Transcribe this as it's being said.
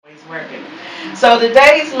working. So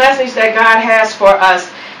today's message that God has for us,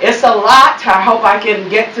 it's a lot. I hope I can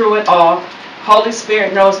get through it all. Holy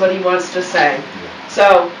Spirit knows what He wants to say.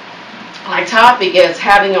 So my topic is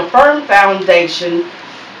having a firm foundation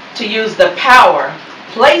to use the power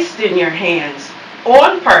placed in your hands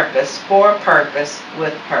on purpose, for purpose,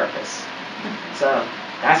 with purpose. So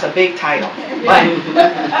that's a big title,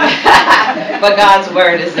 but God's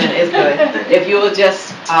word is good. If you will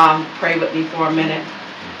just pray with me for a minute.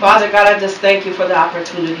 Father God, I just thank you for the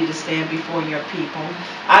opportunity to stand before your people.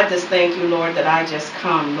 I just thank you, Lord, that I just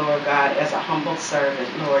come, Lord God, as a humble servant,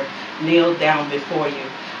 Lord, kneel down before you.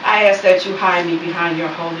 I ask that you hide me behind your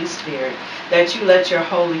Holy Spirit, that you let your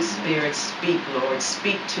Holy Spirit speak, Lord,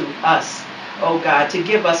 speak to us, oh God, to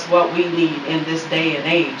give us what we need in this day and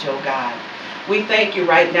age, oh God. We thank you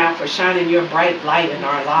right now for shining your bright light in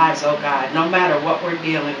our lives, oh God. No matter what we're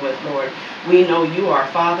dealing with, Lord, we know you are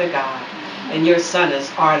Father God, and your Son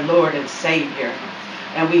is our Lord and Savior.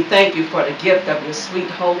 And we thank you for the gift of your sweet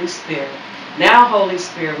Holy Spirit. Now, Holy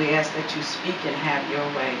Spirit, we ask that you speak and have your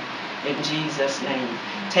way. In Jesus' name.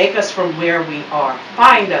 Take us from where we are.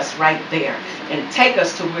 Find us right there. And take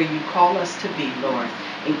us to where you call us to be, Lord.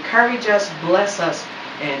 Encourage us, bless us,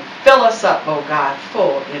 and fill us up, oh God,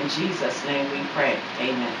 full. In Jesus' name we pray.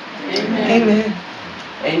 Amen. Amen. Amen.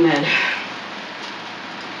 Amen.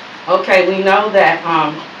 Okay, we know that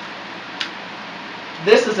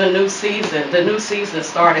this is a new season. The new season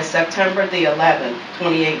started September the 11th,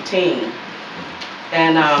 2018.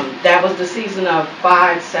 And that was the season of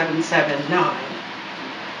 5779.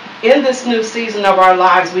 In this new season of our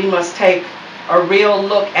lives, we must take a real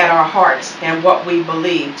look at our hearts and what we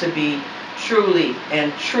believe to be truly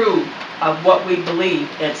and true of what we believe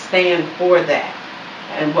and stand for that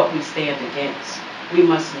and what we stand against. We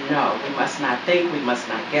must know. We must not think. We must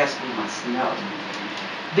not guess. We must know.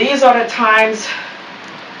 These are the times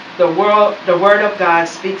the Word of God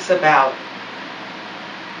speaks about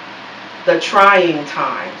the trying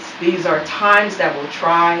times. These are times that will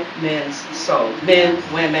try men's souls. Men,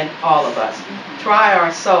 women, all of us. Try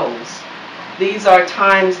our souls. These are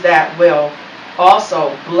times that will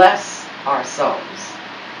also bless our souls.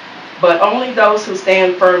 But only those who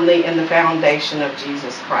stand firmly in the foundation of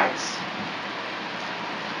Jesus Christ.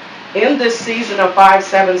 In this season of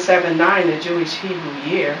 5779, the Jewish Hebrew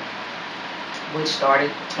year, which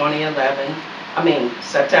started September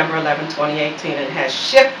 11, 2018, and has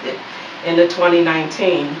shifted into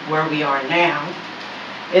 2019, where we are now.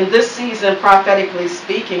 In this season, prophetically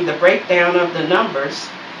speaking, the breakdown of the numbers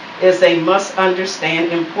is a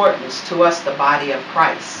must-understand importance to us, the body of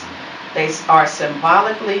Christ. They are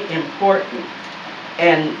symbolically important,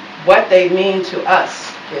 and what they mean to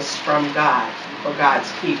us is from God, for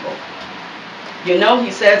God's people. You know,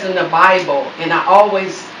 he says in the Bible, and I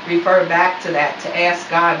always refer back to that, to ask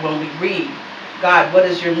God when we read, God, what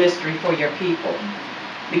is your mystery for your people?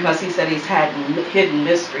 Because he said he's had hidden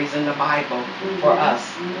mysteries in the Bible for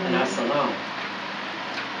us and us alone.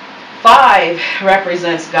 5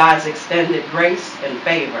 represents God's extended grace and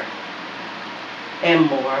favor and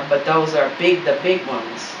more, but those are the big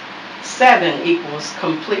ones. 7 equals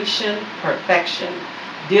completion, perfection,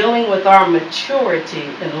 dealing with our maturity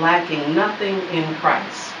and lacking nothing in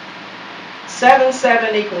Christ.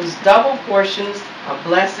 7 equals double portions of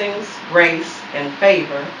blessings, grace, and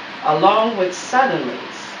favor, along with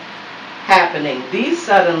suddenlies happening. These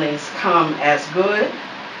suddenlies come as good,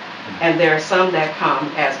 and there are some that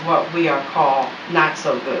come as what we are called not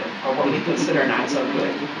so good, or what we consider not so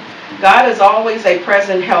good. God is always a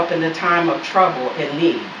present help in the time of trouble and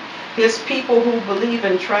need. His people who believe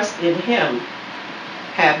and trust in him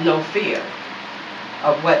have no fear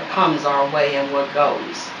of what comes our way and what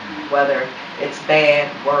goes, whether it's bad,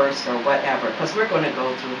 worse, or whatever, because we're going to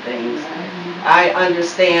go through things. I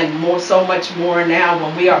understand so much more now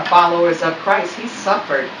when we are followers of Christ. He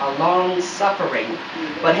suffered a long suffering,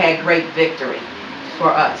 but had great victory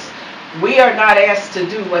for us. We are not asked to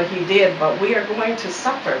do what he did, but we are going to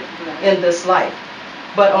suffer in this life,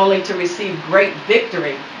 but only to receive great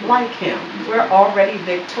victory like him. We're already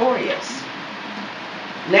victorious.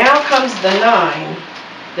 Now comes the 9.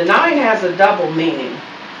 The 9 has a double meaning.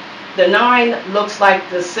 The 9 looks like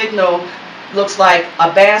the signal, looks like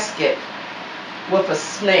a basket with a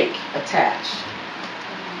snake attached.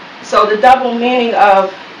 So the double meaning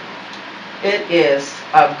of it is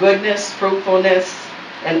goodness, fruitfulness,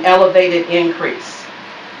 and elevated increase.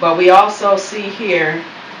 But we also see here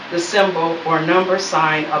the symbol or number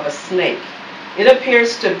sign of a snake. It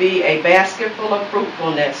appears to be a basket full of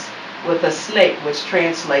fruitfulness with a snake, which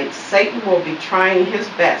translates Satan will be trying his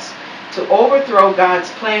best to overthrow God's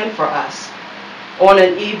plan for us. on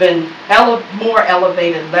an even more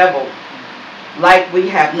elevated level like we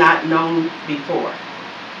have not known before.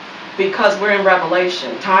 Because we're in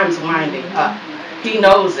Revelation, time's winding up. He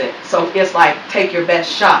knows it. So it's like, take your best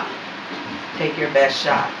shot. Take your best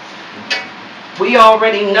shot. We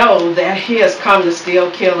already know that he has come to steal,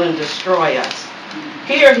 kill, and destroy us.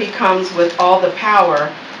 Here he comes with all the power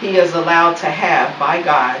he is allowed to have by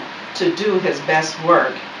God to do his best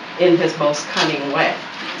work in his most cunning way.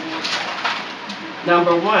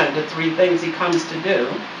 Number one, the three things he comes to do.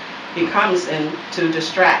 He comes in to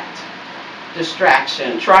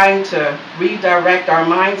distraction, trying to redirect our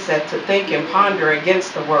mindset to think and ponder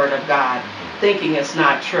against the Word of God, thinking it's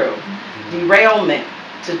not true. Derailment,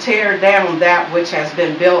 to tear down that which has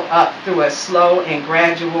been built up through a slow and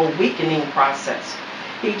gradual weakening process.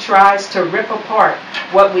 He tries to rip apart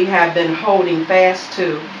what we have been holding fast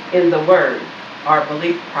to in the Word, our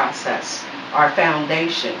belief process, our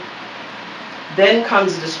foundation. Then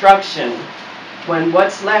comes destruction, when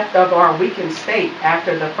what's left of our weakened state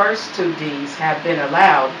after the first two D's have been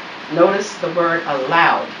allowed, notice the word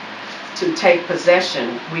allowed, to take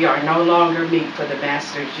possession. We are no longer meat for the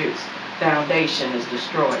master's use. Foundation is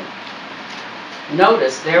destroyed.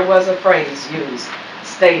 Notice there was a phrase used,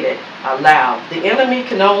 stated, allowed. The enemy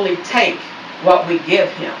can only take what we give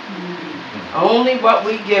him. Only what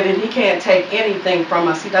we give him. He can't take anything from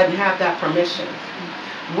us. He doesn't have that permission.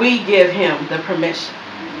 We give him the permission.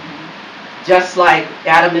 Just like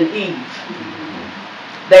Adam and Eve.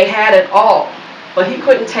 They had it all, but he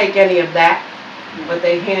couldn't take any of that, but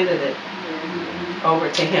they handed it over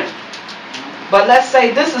to him. But let's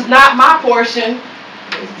say, this is not my portion.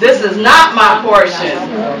 This is not my portion.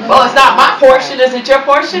 Well, it's not my portion. Is it your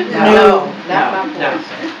portion? No. Not my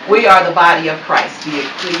portion. We are the body of Christ, the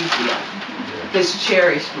ecclesia, his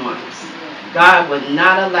cherished ones. God would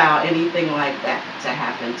not allow anything like that to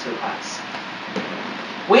happen to us.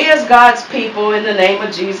 We as God's people, in the name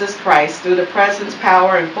of Jesus Christ, through the presence,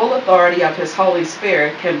 power, and full authority of his Holy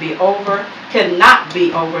Spirit, cannot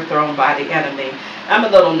be overthrown by the enemy. I'm a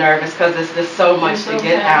little nervous because it's just so much to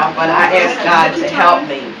get out, but I ask God to help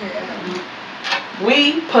me.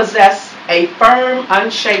 We possess a firm,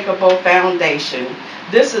 unshakable foundation.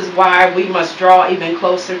 This is why we must draw even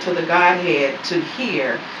closer to the Godhead to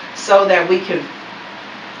hear, so that we can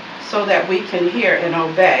hear and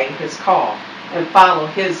obey his call and follow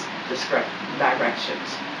his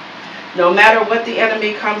directions. No matter what the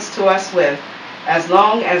enemy comes to us with, as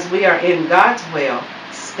long as we are in God's will,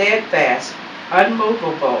 steadfast,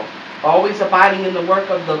 unmovable, always abiding in the work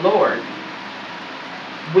of the Lord,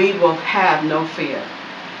 we will have no fear.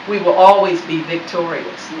 We will always be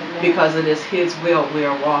victorious because it is his will we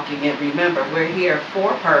are walking in. Remember, we're here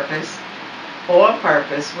for purpose, on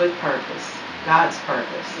purpose, with purpose, God's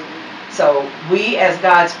purpose. So we as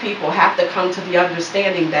God's people have to come to the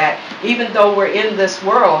understanding that even though we're in this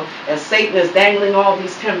world and Satan is dangling all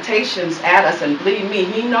these temptations at us, and believe me,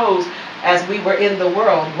 he knows as we were in the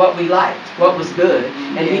world what we liked, what was good,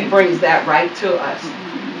 and he brings that right to us.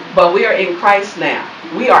 But we are in Christ now.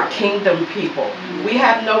 We are kingdom people. We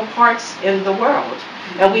have no parts in the world.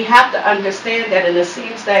 And we have to understand that, and it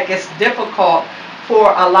seems that it's difficult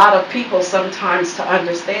for a lot of people sometimes to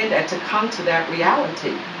understand that, to come to that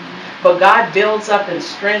reality. But God builds up and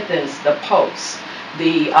strengthens the posts,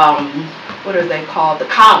 the, what are they called? The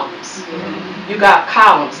columns. You got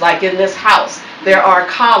columns, like in this house. There are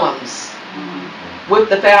columns with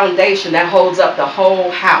the foundation that holds up the whole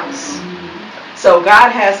house. So God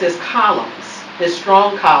has his columns, his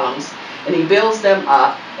strong columns, and he builds them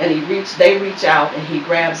up, and they reach out, and he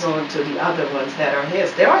grabs on to the other ones that are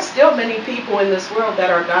his. There are still many people in this world that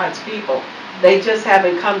are God's people. They just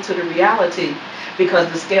haven't come to the reality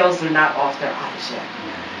because the scales are not off their eyes yet.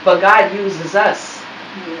 But God uses us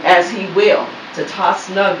as he will to toss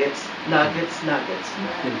nuggets.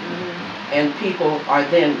 And people are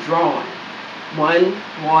then drawn. One,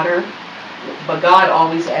 water, but God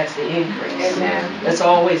always adds the increase. It's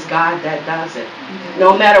always God that does it.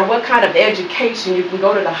 No matter what kind of education, you can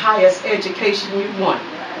go to the highest education you want.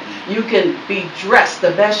 You can be dressed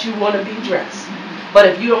the best you want to be dressed. But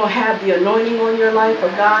if you don't have the anointing on your life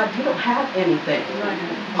of God, you don't have anything.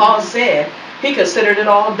 Paul said, he considered it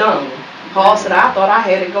all dung. Paul said, I thought I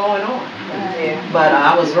had it going on. But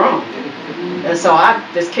I was wrong. And so I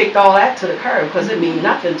just kicked all that to the curb because it means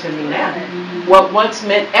nothing to me now. What once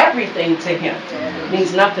meant everything to him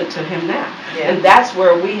means nothing to him now. And that's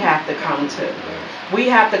where we have to come to. We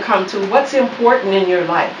have to come to what's important in your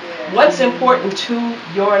life. What's important to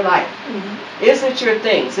your life? Is it your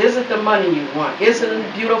things? Is it the money you want? Is it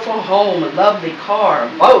a beautiful home, a lovely car,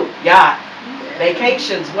 a boat, yacht,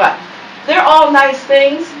 vacations, what? They're all nice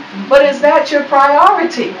things, but is that your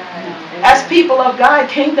priority? As people of God,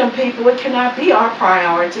 kingdom people, it cannot be our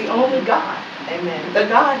priority. Only God. Amen. The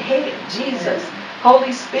Godhead, Jesus,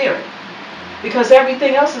 Holy Spirit. Because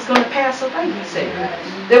everything else is going to pass away, he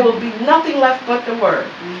said. There will be nothing left but the Word.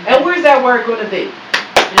 And where's that Word going to be?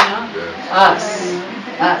 Us.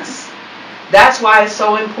 Us. That's why it's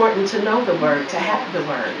so important to know the Word, to have the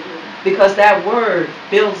Word. Because that Word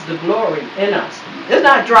builds the glory in us. It's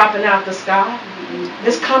not dropping out the sky.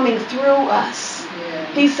 It's coming through us.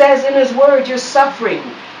 He says in His Word, your suffering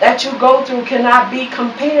that you go through cannot be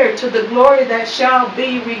compared to the glory that shall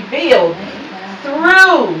be revealed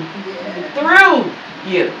through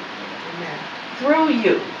you. Through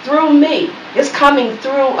you. Through me. It's coming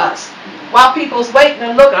through us. While people's waiting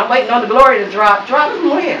and looking, I'm waiting on the glory to drop. Drop from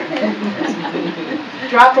where?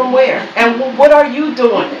 Drop from where? And what are you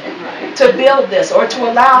doing to build this or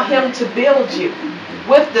to allow Him to build you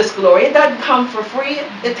with this glory? It doesn't come for free.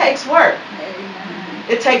 It takes work.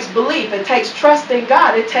 It takes belief. It takes trust in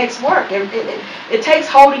God. It takes work. It takes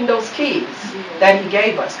holding those keys that He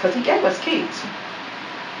gave us, because He gave us keys.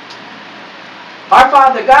 Our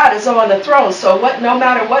Father God is on the throne, so no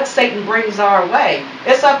matter what Satan brings our way,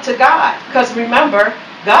 it's up to God. Because remember,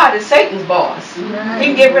 God is Satan's boss. He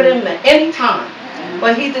can get rid of him at any time.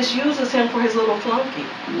 But He just uses him for his little flunky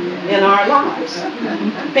in our lives.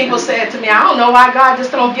 People said to me, I don't know why God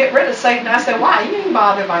just don't get rid of Satan. I said, why? You ain't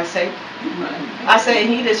bothered by Satan. I said,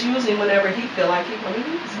 He just uses him whenever He feel like He want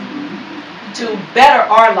to use him to better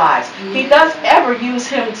our lives. He does ever use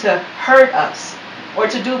him to hurt us or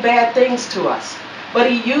to do bad things to us. But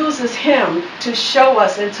He uses him to show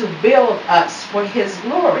us and to build us for His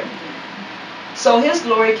glory. So His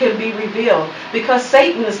glory can be revealed. Because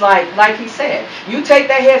Satan is like he said, you take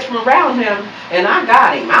that hedge from around him and I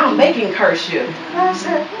got him. I'll make him curse you. And I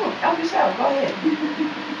said, help yourself. Go ahead.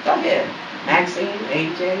 Go ahead. Maxine,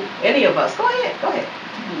 AJ, any of us. Go ahead. Go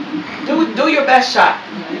ahead. Do your best shot.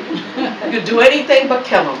 You do anything but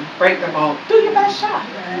kill them. Break their bone. Do your best shot.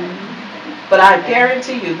 But I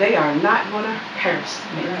guarantee you, they are not going to curse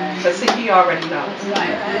me. But see, He already knows.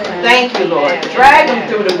 Thank you, Lord. Drag them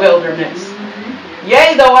through the wilderness.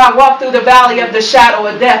 Yea, though I walk through the valley of the shadow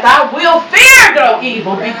of death, I will fear no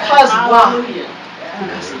evil. Because why?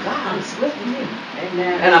 Because God is with me.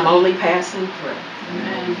 And I'm only passing through.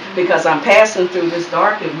 Because I'm passing through this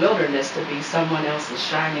darkened wilderness to be someone else's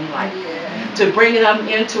shining light. To bring them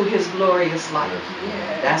into His glorious light.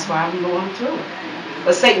 That's why I'm going through it.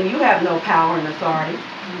 But Satan, you have no power and authority.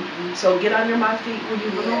 So get under my feet where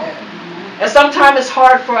you belong. And sometimes it's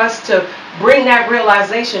hard for us to bring that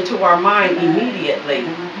realization to our mind immediately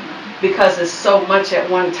because it's so much at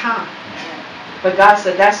one time. But God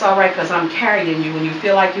said, that's all right because I'm carrying you. When you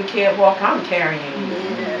feel like you can't walk, I'm carrying you.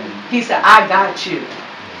 He said, I got you.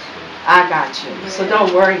 I got you. So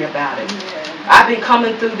don't worry about it. I've been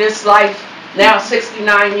coming through this life now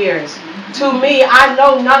 69 years. To me, I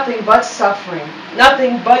know nothing but suffering,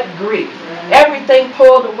 nothing but grief. Everything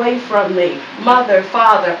pulled away from me. Mother,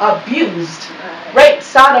 father, abused, raped,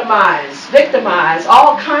 sodomized, victimized,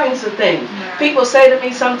 all kinds of things. People say to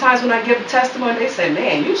me sometimes when I give a testimony, they say,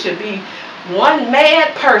 man, you should be one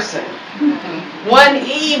mad person, one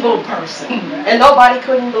evil person. And nobody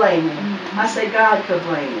couldn't blame me. I say God could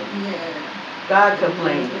blame me. God could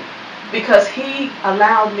blame me. Because He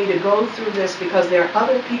allowed me to go through this because there are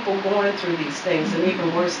other people going through these things and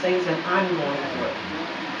even worse things than I'm going through.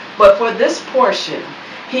 But for this portion,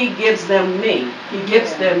 He gives them me. He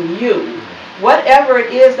gives them you. Whatever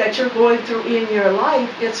it is that you're going through in your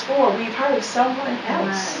life, it's for, we've heard, someone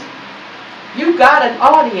else. You've got an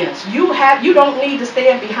audience. You don't need to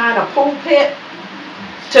stand behind a pulpit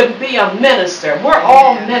to be a minister. We're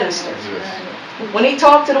all ministers. When He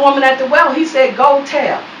talked to the woman at the well, He said, go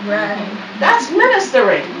tell. That's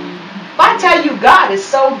ministering. If I tell you God is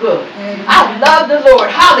so good, I love the Lord.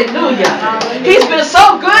 Hallelujah. He's been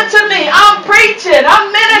so good to me. I'm preaching.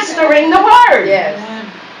 I'm ministering the word.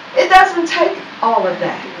 It doesn't take all of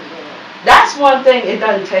that. That's one thing. It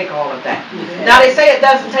doesn't take all of that. Now they say it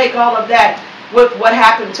doesn't take all of that with what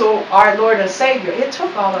happened to our Lord and Savior. It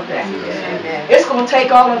took all of that. It's going to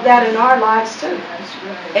take all of that in our lives too.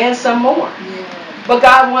 And some more. But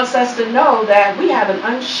God wants us to know that we have an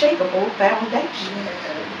unshakable foundation.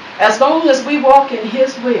 As long as we walk in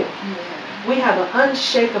His will, we have an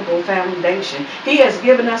unshakable foundation. He has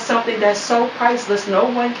given us something that's so priceless no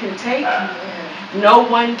one can take. No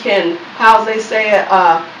one can, how they say it,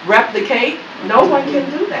 replicate. No one can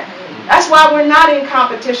do that. That's why we're not in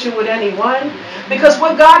competition with anyone. Because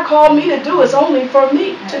what God called me to do is only for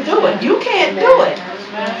me to do it. You can't do it.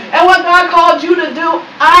 And what God called you to do,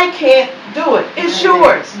 I can't do it. It's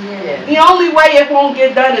yours. Yeah. The only way it won't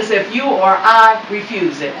get done is if you or I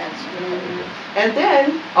refuse it. That's right. And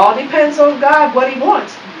then, all depends on God, what He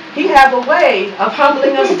wants. He have a way of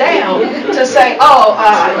humbling us down to say, oh,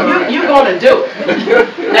 you're going to do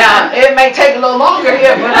it. Now, it may take a little longer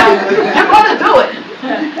here, but you're going to do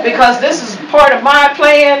it. Because this is part of my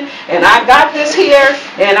plan, and I got this here,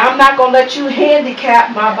 and I'm not going to let you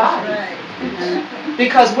handicap my body.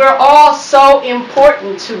 Because we're all so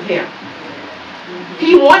important to Him.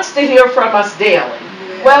 He wants to hear from us daily.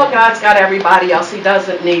 Well, God's got everybody else. He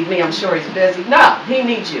doesn't need me. I'm sure He's busy. No, He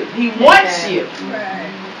needs you. He wants you.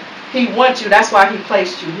 He wants you. That's why He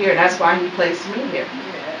placed you here. That's why He placed me here.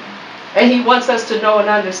 And He wants us to know and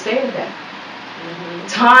understand that.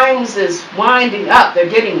 Times is winding up. They're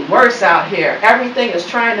getting worse out here. Everything is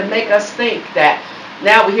trying to make us think that.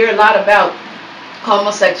 Now we hear a lot about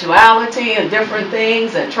homosexuality and different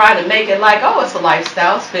things and trying to make it like, oh, it's a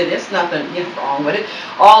lifestyle spin. There's nothing wrong with it.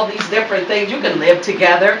 All these different things. You can live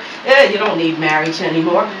together. You don't need marriage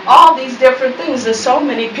anymore. All these different things. And so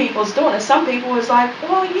many people's doing it. Some people is like,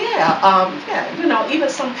 well, yeah, even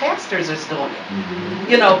some pastors is doing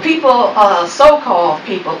it. People, so-called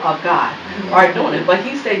people of God are doing it. But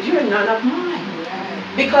He said, you're none of mine.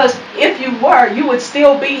 Because if you were, you would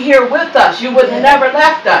still be here with us. You would never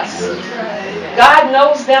left us. God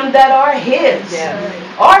knows them that are His.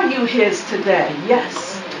 Are you His today?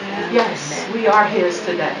 Yes. Yes, we are His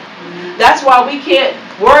today. That's why we can't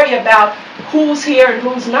worry about who's here and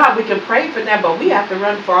who's not. We can pray for them, but we have to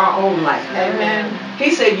run for our own life. Amen.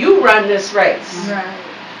 He said, you run this race.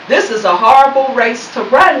 This is a horrible race to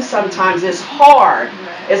run sometimes. It's hard.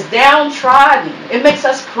 It's downtrodden. It makes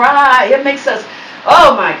us cry. It makes us,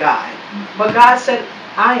 oh my God. But God said,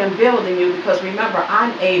 I am building you because remember,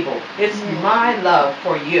 I'm able. It's my love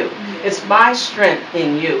for you. It's my strength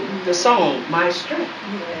in you. The song, My Strength.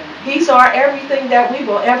 He's our everything that we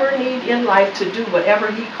will ever need in life to do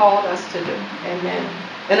whatever He called us to do. Amen.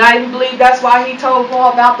 And I believe that's why He told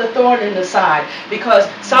Paul about the thorn in the side. Because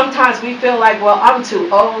sometimes we feel like, well, I'm too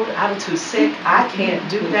old, I'm too sick, I can't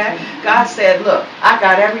do that. God said, look, I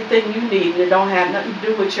got everything you need, and it don't have nothing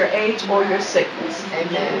to do with your age or your sickness.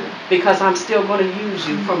 Amen. Because I'm still going to use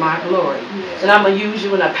you for my glory. And I'm going to use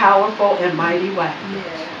you in a powerful and mighty way.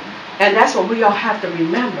 And that's what we all have to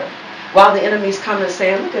remember. While the enemy's coming and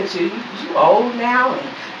saying, look at you, you old now, and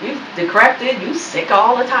you decrepit, you sick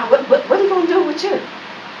all the time. What are you going to do with you?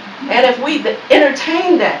 And if we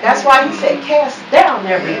entertain that, that's why He said, cast down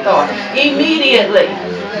every thought immediately.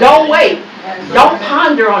 Don't wait. Don't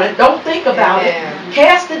ponder on it. Don't think about it.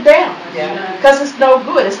 Cast it down. Because it's no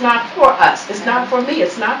good. It's not for us. It's not for me.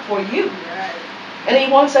 It's not for you. And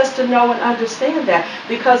He wants us to know and understand that.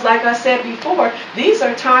 Because like I said before, these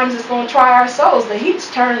are times it's going to try our souls. The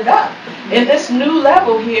heat's turned up. In this new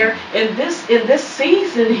level here, in this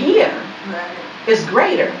season here, is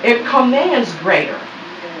greater. It commands greater.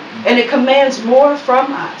 And it commands more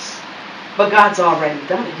from us. But God's already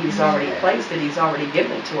done it. He's already placed it. He's already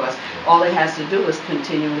given it to us. All it has to do is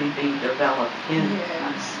continually be developed in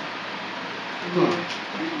us.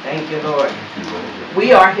 Thank you, Lord.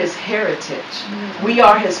 We are His heritage. We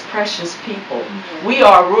are His precious people. We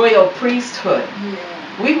are royal priesthood.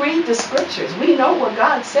 We read the scriptures. We know what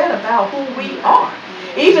God said about who we are.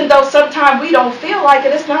 Even though sometimes we don't feel like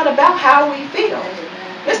it, it's not about how we feel.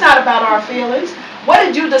 It's not about our feelings. What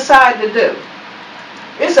did you decide to do?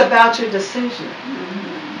 It's about your decision.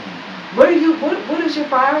 What is your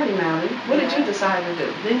priority, Melanie? What did you decide to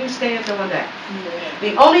do? Then you stand on that.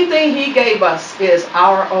 The only thing He gave us is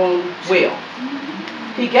our own will.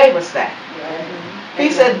 He gave us that.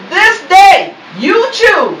 He said, this day you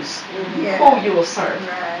choose who you will serve.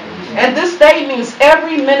 And this day means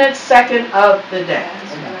every minute, second of the day.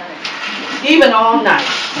 Even all night.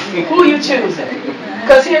 Who you choosing?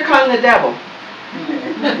 Because here comes the devil.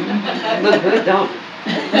 Look good, don't it?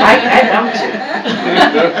 I don't you.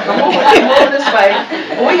 Come on this way.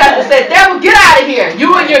 We got to say, devil, get out of here.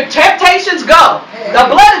 You and your temptations, go. The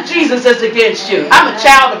blood of Jesus is against you. I'm a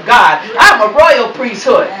child of God. I'm a royal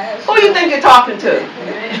priesthood. Who you think you're talking to?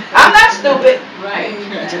 I'm not stupid.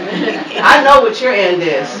 I know what your end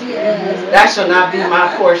is. That shall not be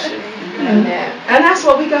my portion. And that's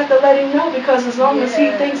what we got to let Him know, because as long as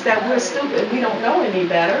He thinks that we're stupid, we don't know any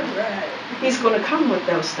better, He's going to come with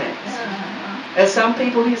those things. And some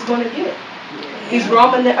people He's going to get. He's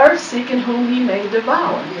roaming the earth seeking whom He may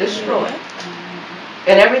devour, destroy.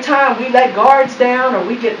 And every time we let guards down or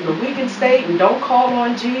we get in the weakened state and don't call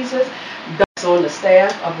on Jesus, that's on the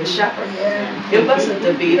staff of the shepherd. It wasn't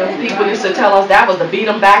to beat them. People used to tell us that was to beat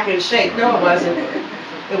them back and shake. No, it wasn't.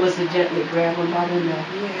 It was to gently grab them by the neck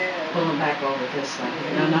Pull them back over this way.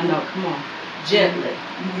 No, no, no. Come on. Gently.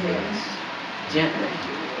 Yes. Gently.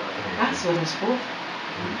 That's what it's for.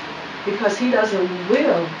 Because he doesn't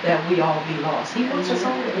will that we all be lost. He wants us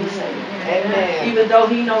all to be saved. Amen. Even though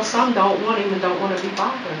he knows some don't want him and don't want to be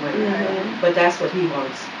bothered with him. But that's what he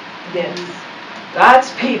wants. Yes.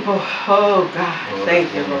 God's people. Oh, God.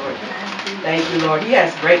 Thank you, Lord. Thank you, Lord. He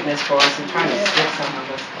has greatness for us. I'm trying to skip some of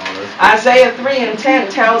us. Isaiah 3:10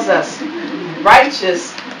 tells us,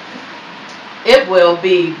 righteous, it will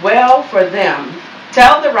be well for them.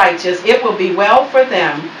 Tell the righteous, it will be well for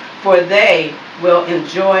them, for they will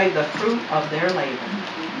enjoy the fruit of their labor.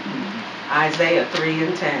 Isaiah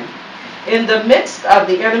 3:10. In the midst of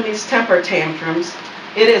the enemy's temper tantrums,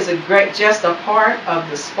 it is just a part of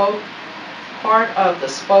the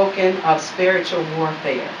spoken of spiritual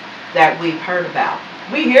warfare that we've heard about.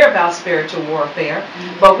 We hear about spiritual warfare,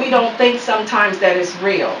 but we don't think sometimes that it's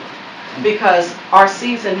real because our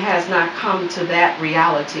season has not come to that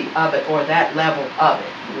reality of it or that level of it.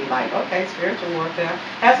 We like, okay, spiritual warfare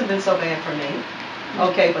hasn't been so bad for me.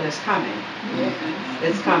 Okay, but it's coming.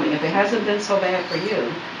 It's coming. If it hasn't been so bad for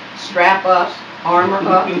you, strap up, armor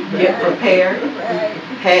up, get prepared.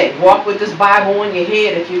 Hey, walk with this Bible on your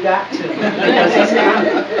head if you got to, because it's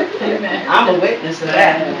coming. I'm a witness of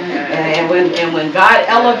that. And when God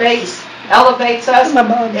elevates us,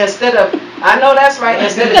 instead of, I know that's right,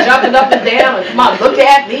 instead of jumping up and down and come on, look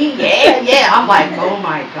at me, yeah, I'm like, oh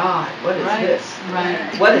my God, what is this?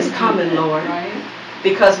 What is coming, Lord?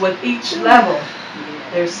 Because with each level,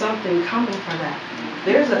 there's something coming for that.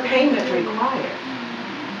 There's a payment required.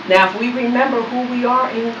 Now, if we remember who we are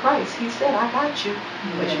in Christ, he said, I got you,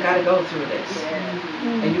 but you got to go through this.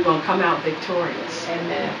 And you're going to come out victorious.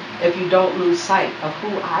 Amen. If you don't lose sight of who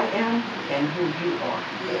I am and who you are.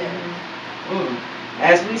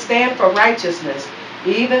 As we stand for righteousness,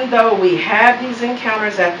 even though we have these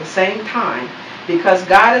encounters at the same time, because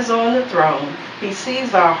God is on the throne, he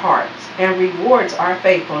sees our hearts and rewards our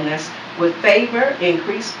faithfulness with favor,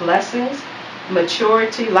 increased blessings,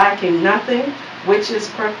 maturity lacking nothing, which is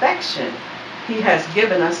perfection. He has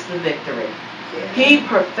given us the victory. He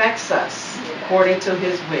perfects us according to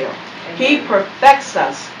his will. He perfects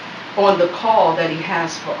us on the call that he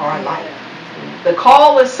has for our life. The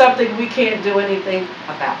call is something we can't do anything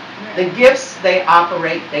about. The gifts, they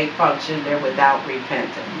operate, they function, they're without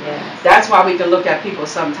repentance. That's why we can look at people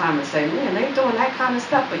sometime and say, man, they're doing that kind of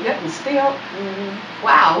stuff, but yet and still,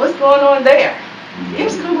 wow, what's going on there?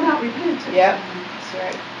 It's coming without repentance. That's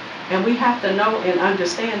right. And we have to know and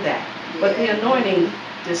understand that. But the anointing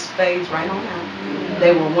just fades right on out.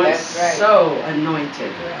 They were once so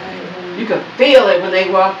anointed. You could feel it when they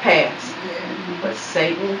walk past. But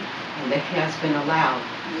Satan, and it has been allowed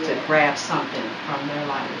to grab something from their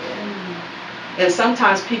life. And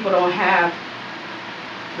sometimes people don't have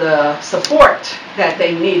the support that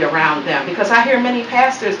they need around them. Because I hear many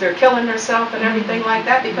pastors, they're killing themselves and everything like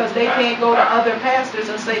that because they can't go to other pastors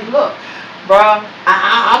and say, look, bro,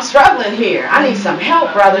 I'm struggling here. I need some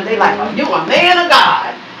help, brother. They like, oh, you a man of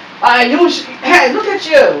God. Hey, look at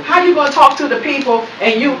you. How you going to talk to the people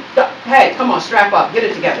and you, hey, come on, strap up. Get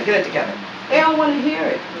it together. Get it together. They don't want to hear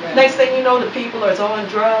it. Next thing you know, the people are on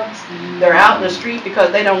drugs. They're out in the street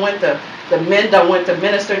because they don't want the men don't want to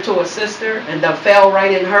minister to a sister and they fell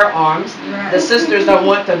right in her arms. The sisters don't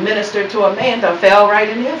want to minister to a man that fell right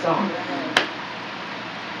in his arms.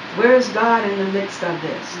 Where is God in the midst of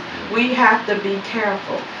this? We have to be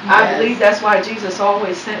careful. I believe that's why Jesus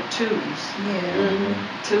always sent twos.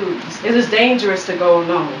 Twos. It is dangerous to go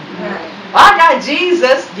alone. I got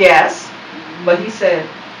Jesus, yes, but he said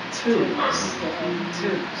twos.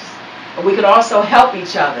 We could also help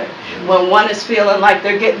each other. When one is feeling like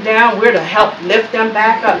they're getting down, we're to help lift them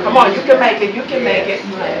back up. Come on, you can make it. You can make it.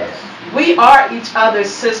 We are each other's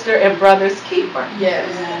sister and brother's keeper.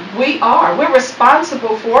 We are. We're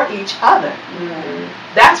responsible for each other.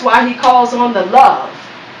 That's why he calls on the love.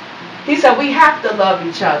 He said we have to love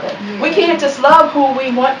each other. We can't just love who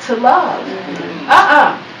we want to love.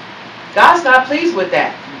 God's not pleased with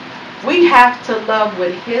that. We have to love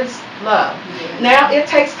with his love. Now, it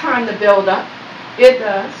takes time to build up. It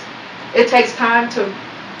does. It takes time to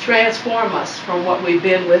transform us from what we've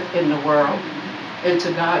been with in the world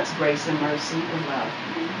into God's grace and mercy and love.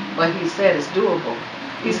 But he said it's doable.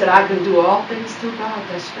 He said, I can do all things through God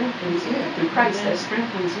that strengthens you, through Christ that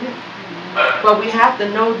strengthens you. But we have to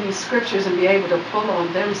know these scriptures and be able to pull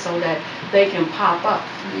on them so that they can pop up.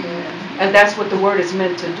 And that's what the word is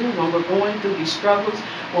meant to do. When we're going through these struggles,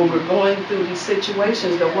 when we're going through these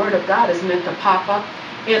situations, the word of God is meant to pop up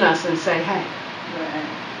in us and say, hey,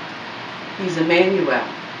 he's Emmanuel.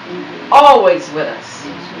 Always with us.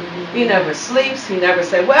 He never sleeps. He never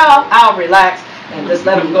say, well, I'll relax and just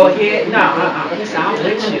let him go ahead. No, He said, I'm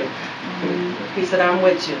with you. He said, I'm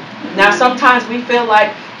with you. Now, sometimes we feel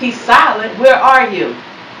like he's silent. Where are you?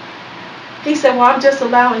 He said, well, I'm just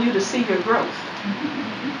allowing you to see your growth.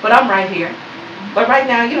 But I'm right here. But right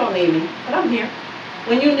now, you don't need me. But I'm here.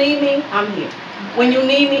 When you need me, I'm here. When you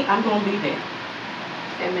need me, I'm going to be there.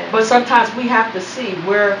 Amen. But sometimes we have to see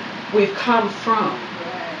where we've come from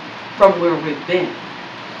where we've been.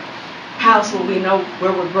 How else will we know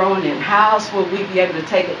where we're growing in? How else will we be able to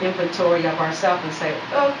take an inventory of ourselves and say,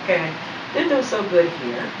 okay, didn't do so good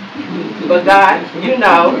here. But God, you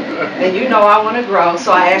know, and you know I want to grow,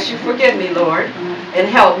 so I ask you forgive me, Lord, and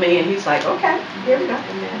help me. And he's like, okay, here we go.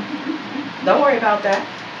 Don't worry about that.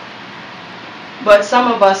 But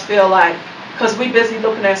some of us feel like, because we're busy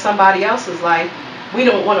looking at somebody else's life, we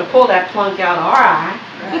don't want to pull that plunk out of our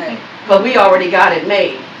eye, but we already got it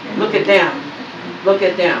made. Look at them. Look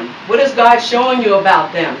at them. What is God showing you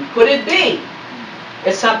about them? Could it be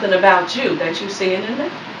it's something about you that you're seeing in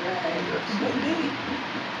them?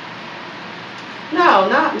 No,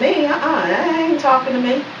 not me. That ain't talking to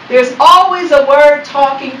me. There's always a word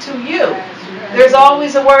talking to you. There's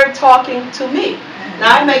always a word talking to me.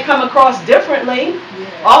 Now, I may come across differently.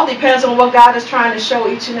 All depends on what God is trying to show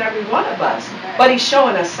each and every one of us. But he's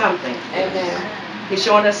showing us something. Amen. He's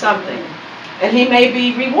showing us something. And he may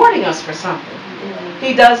be rewarding us for something.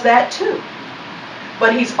 He does that too.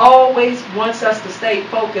 But he's always wants us to stay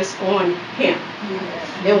focused on him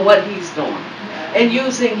and what he's doing. And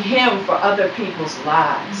using him for other people's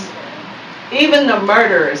lives. Even the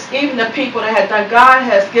murderers, even the people that had done, God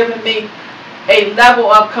has given me a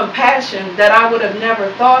level of compassion that I would have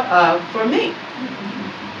never thought of for me.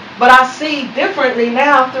 But I see differently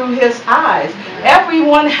now through his eyes.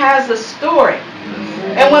 Everyone has a story.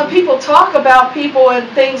 And when people talk about people and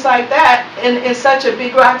things like that, and it's such a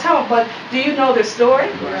big, I tell them, but do you know their story?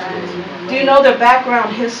 Do you know their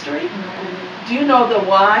background history? Do you know the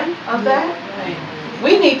why of that?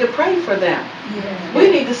 We need to pray for them. We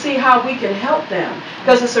need to see how we can help them.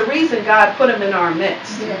 Because it's a reason God put them in our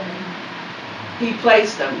midst. He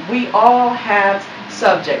placed them. We all have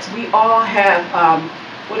subjects. We all have,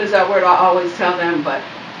 what is that word I always tell them, but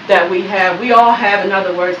that we all have, in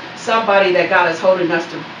other words, somebody that God is holding us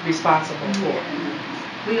responsible for.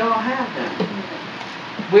 We all have them.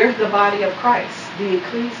 We're the body of Christ, the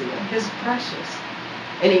ecclesia, his precious.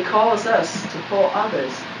 And he calls us to pull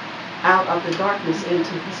others out of the darkness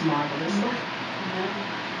into his marvelous light.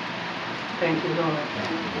 Thank you, Lord.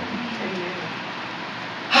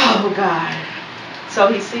 Oh, God. So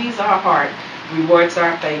he sees our heart, rewards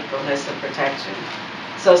our faithfulness and protection.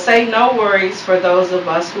 So say no worries for those of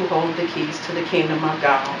us who hold the keys to the kingdom of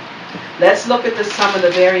God. Let's look at some of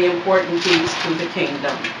the very important keys to the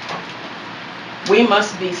kingdom. We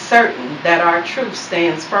must be certain that our truth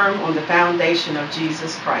stands firm on the foundation of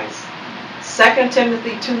Jesus Christ. 2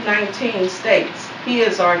 Timothy 2:19 states, he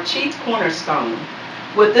is our chief cornerstone.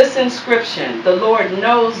 With this inscription, the Lord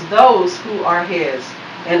knows those who are his,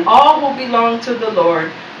 and all who belong to the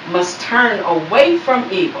Lord must turn away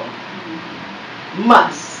from evil.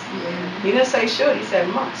 Must. He didn't say should, he said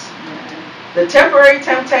must. The temporary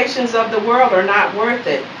temptations of the world are not worth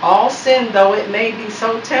it. All sin, though it may be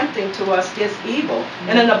so tempting to us, is evil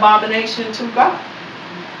and an abomination to God.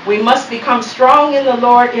 We must become strong in the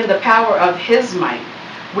Lord in the power of his might.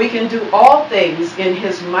 We can do all things in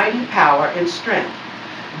his mighty power and strength.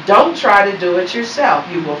 Don't try to do it yourself.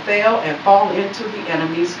 You will fail and fall into the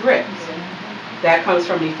enemy's grip. That comes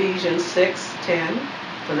from Ephesians 6:10,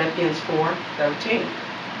 Philippians 4:13.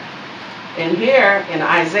 And here in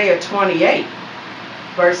Isaiah 28,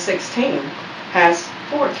 verse 16, has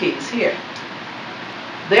 4 keys here.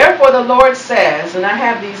 Therefore the Lord says, and I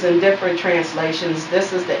have these in different translations,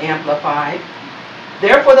 this is the Amplified.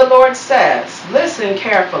 Therefore the Lord says, listen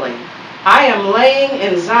carefully. I am laying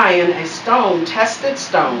in Zion a stone, tested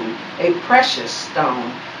stone, a precious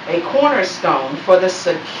stone, a cornerstone for the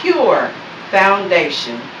secure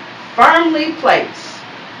foundation, firmly placed.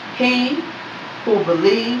 He who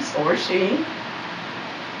believes, or she,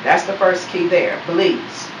 that's the first key there,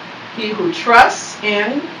 believes. He who trusts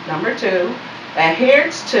in, number 2,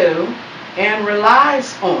 adheres to, and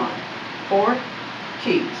relies on, 4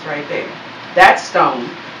 keys right there. That stone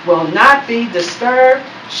will not be disturbed,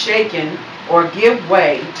 shaken, or give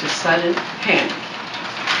way to sudden panic.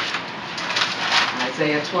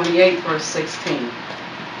 Isaiah 28, verse 16.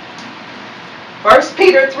 1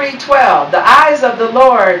 Peter 3:12, the eyes of the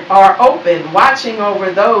Lord are open, watching over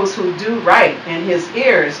those who do right, and his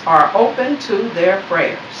ears are open to their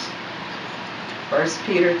prayers. 1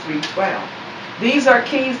 Peter 3:12. These are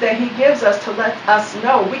keys that he gives us to let us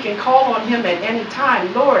know we can call on him at any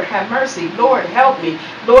time. Lord, have mercy. Lord, help me.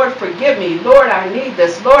 Lord, forgive me. Lord, I need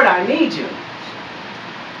this. Lord, I need you.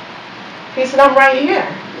 He said, I'm right here.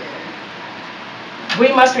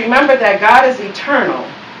 We must remember that God is eternal.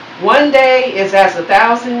 One day is as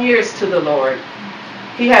 1,000 years to the Lord.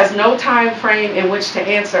 He has no time frame in which to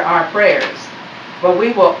answer our prayers, but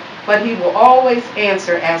he will always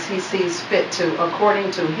answer as he sees fit to,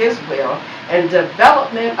 according to his will and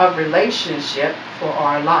development of relationship for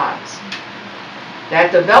our lives.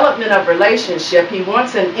 That development of relationship, he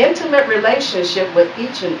wants an intimate relationship with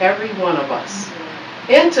each and every one of us.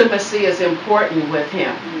 Intimacy is important with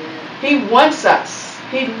him. He wants us.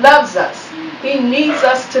 He loves us. He needs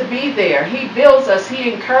us to be there. He builds us.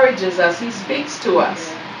 He encourages us. He speaks to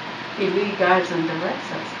us. He leads, guides, and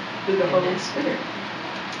directs us through the Holy Spirit.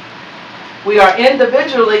 We are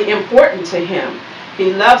individually important to him.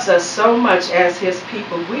 He loves us so much as his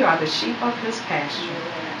people. We are the sheep of his pasture.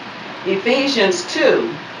 Ephesians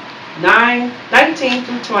 2:19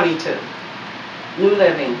 through 22. New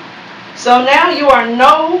Living. So now you are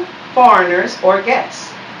no foreigners or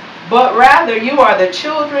guests, but rather you are the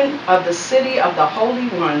children of the city of the holy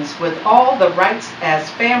ones, with all the rights as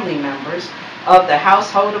family members of the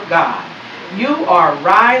household of God. You are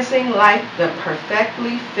rising like the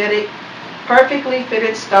perfectly fitted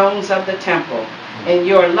stones of the temple, and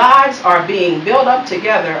your lives are being built up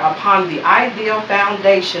together upon the ideal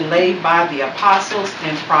foundation laid by the apostles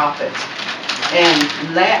and prophets. And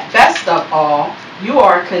best of all, you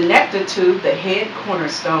are connected to the head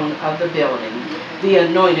cornerstone of the building, the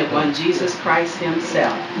anointed one, Jesus Christ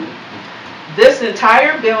himself. This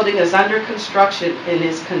entire building is under construction and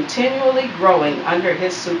is continually growing under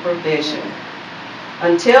his supervision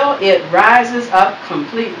until it rises up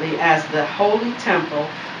completely as the holy temple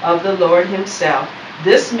of the Lord himself.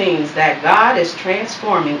 This means that God is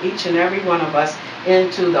transforming each and every one of us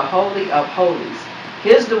into the Holy of Holies,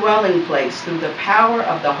 his dwelling place, through the power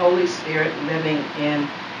of the Holy Spirit living in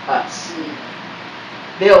us.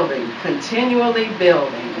 Building, continually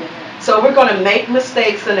building. So we're going to make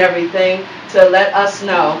mistakes and everything to let us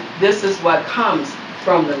know this is what comes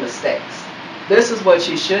from the mistakes. This is what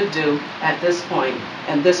you should do at this point,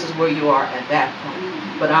 and this is where you are at that point.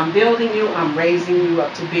 But I'm building you, I'm raising you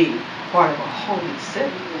up to be part of a holy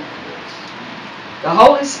city. The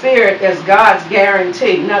Holy Spirit is God's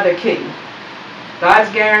guarantee, another key. God's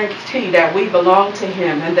guarantee that we belong to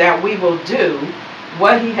him and that we will do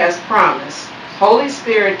what he has promised. Holy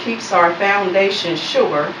Spirit keeps our foundation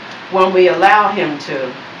sure when we allow him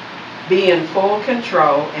to be in full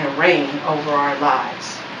control and reign over our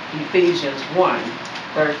lives. Ephesians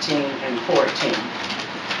 1:13 and 14.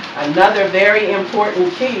 Another very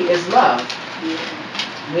important key is love.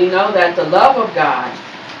 We know that the love of God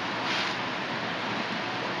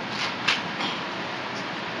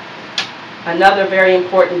another very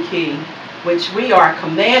important key, which we are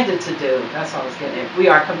commanded to do, that's all I was getting at, we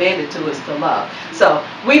are commanded to, is to love. So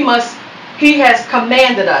he has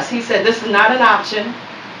commanded us. He said this is not an option.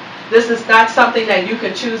 This is not something that you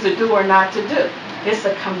can choose to do or not to do. It's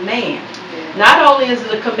a command. Not only is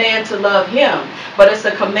it a command to love him, but it's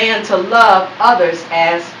a command to love others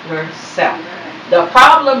as yourself. The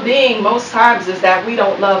problem being most times is that we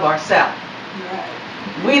don't love ourselves.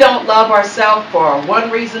 We don't love ourselves for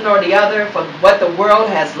one reason or the other, for what the world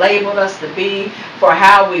has labeled us to be, for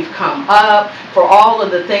how we've come up, for all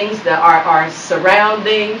of the things that are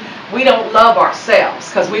surrounding. We don't love ourselves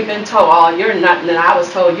because we've been told, oh, you're nothing. And I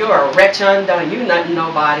was told, you're a wretch undone. You nothing,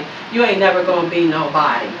 nobody. You ain't never going to be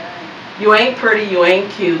nobody. You ain't pretty. You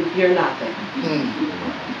ain't cute. You're nothing.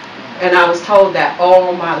 And I was told that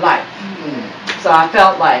all my life. So I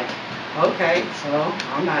felt like, okay, so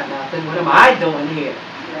I'm not nothing. What am I doing here?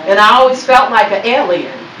 And I always felt like an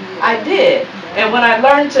alien. I did. And when I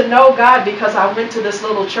learned to know God, because I went to this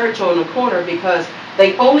little church on the corner, because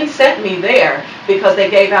they only sent me there because they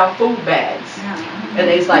gave out food bags. And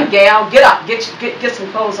they's like, Gail, get up, get some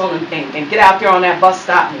clothes on and get out there on that bus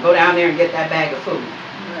stop and go down there and get that bag of food.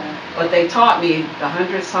 But they taught me the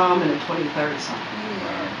 100th Psalm and the 23rd Psalm.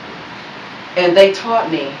 And they taught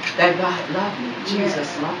me that God loved me.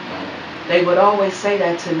 Jesus loved me. They would always say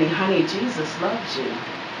that to me, honey, Jesus loves you.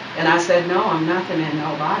 And I said, no, I'm nothing and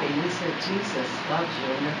nobody. And he said, Jesus loves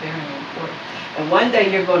you, and you're very important. And one day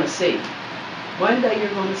you're going to see. One day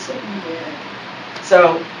you're going to see.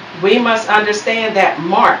 So we must understand that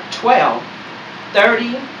Mark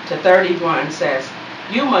 12:30-31 says,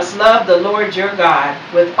 you must love the Lord your God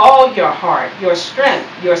with all your heart, your strength,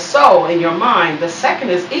 your soul, and your mind. The second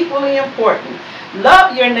is equally important.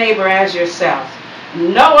 Love your neighbor as yourself.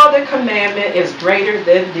 No other commandment is greater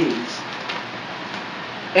than these.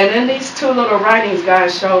 And in these two little writings, God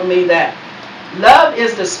showed me that love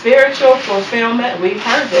is the spiritual fulfillment. We've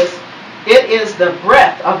heard this. It is the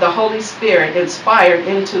breath of the Holy Spirit inspired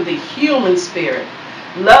into the human spirit.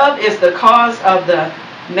 Love is the cause of the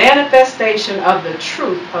manifestation of the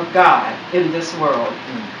truth of God in this world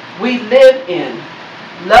we live in.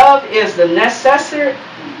 Love is the necessary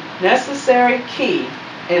key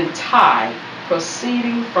and tie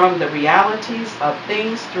proceeding from the realities of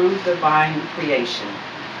things through divine creation.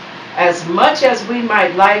 As much as we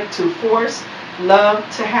might like to force love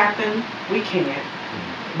to happen, we can't.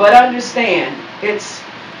 But understand, it's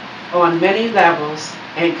on many levels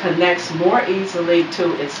and connects more easily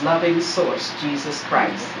to its loving source, Jesus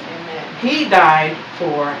Christ. Amen. He died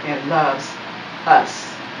for and loves us.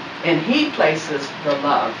 And He places the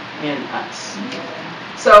love in us.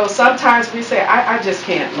 So sometimes we say, I just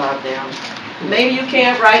can't love them. Maybe you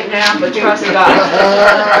can't right now, but trust God.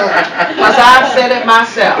 Because I've said it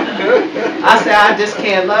myself. I said, I just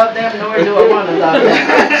can't love them, nor do I want to love them.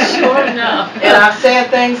 Sure enough. And I've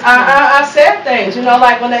said things, I said things, you know,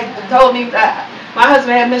 like when they told me that my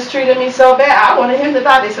husband had mistreated me so bad, I wanted him to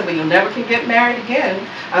die. They said, well, you never can get married again.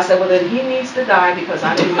 I said, well, then he needs to die because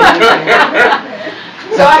I didn't get married.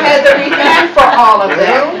 So I had to repent for all of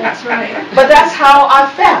that. That's right. But that's how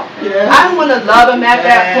I felt. Yeah. I didn't want to love him at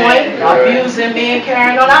that point, abusing me and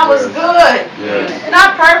carrying on. I was good. Yes.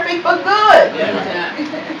 Not perfect, but good. Yeah.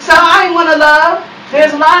 So I didn't want to love.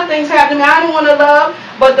 There's a lot of things happening to me I didn't want to love.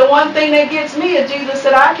 But the one thing that gets me is Jesus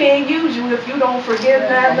said, I can't use you if you don't forgive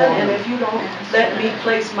Madeline and if you don't let me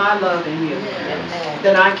place my love in you.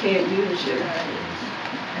 Then I can't use you.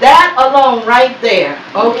 That alone right there,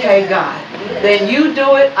 okay, God. Then you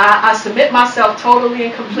do it. I submit myself totally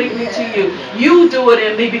and completely to you. You do it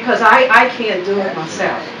in me because I can't do it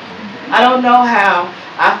myself. I don't know how.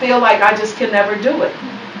 I feel like I just can never do it.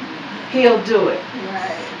 He'll do it.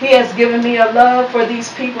 He has given me a love for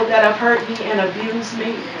these people that have hurt me and abused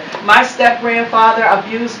me. My step-grandfather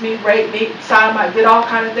abused me, raped me, sodomized, did all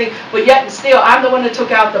kind of things. But yet and still, I'm the one that took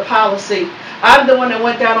out the policy. I'm the one that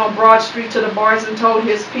went down on Broad Street to the bars and told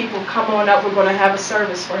his people, come on up, we're going to have a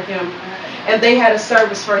service for him. And they had a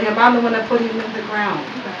service for him. I'm the one that put him in the ground.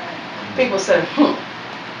 People said,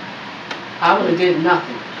 I would have did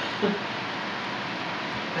nothing.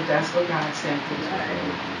 But that's what God said to do.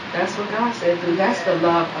 That's what God said to do. That's the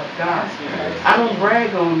love of God. I don't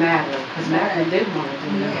brag on Madeline, because Madeline didn't want to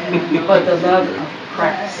do that. But the love of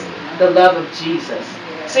Christ, the love of Jesus.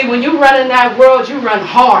 See, when you run in that world, you run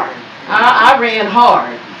hard. I ran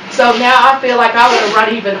hard. So now I feel like I would have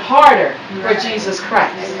run even harder for Jesus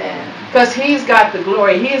Christ. Because He's got the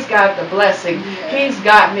glory. He's got the blessing. He's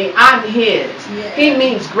got me. I'm His. He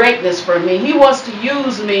means greatness for me. He wants to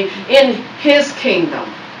use me in His kingdom.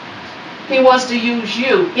 He wants to use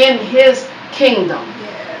you in His kingdom.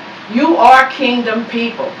 You are kingdom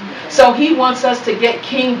people. So He wants us to get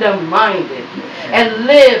kingdom minded and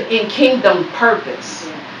live in kingdom purpose.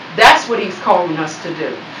 That's what He's calling us to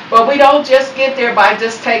do. But we don't just get there by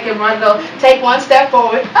just take one step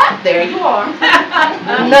forward. Ah, there you are.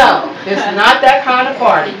 No, it's not that kind of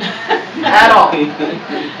party at all.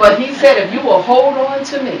 But He said, if you will hold on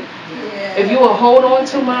to me, if you will hold on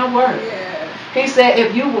to my word, He said,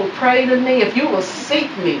 if you will pray to me, if you will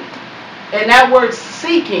seek me, and that word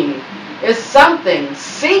seeking is something.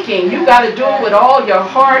 Seeking, you got to do it with all your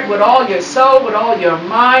heart, with all your soul, with all your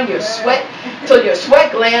mind, your sweat, till your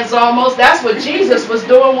sweat glands almost. That's what Jesus was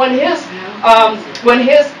doing when his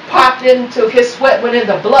popped into his sweat went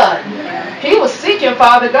into blood. He was seeking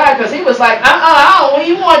Father God because he was like, I don't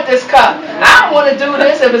even want this cup. I don't want to do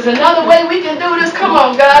this. If there's another way we can do this, come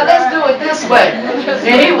on, God, let's do it this way.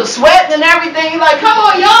 And he was sweating and everything. He's like, come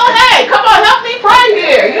on, y'all, hey, come on, help me pray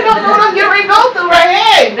here. You don't know what I'm getting ready to go through right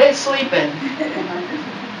here. They're sleeping.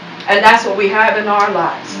 And that's what we have in our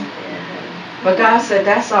lives. But God said,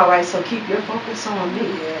 that's all right, so keep your focus on me.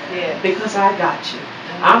 Because I got you.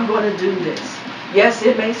 I'm going to do this. Yes,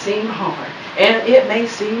 it may seem hard. And it may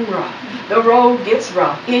seem rough. The road gets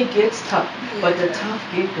rough. It gets tough. But the tough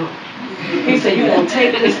get going. He said, you're going to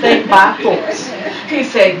take this thing by force. He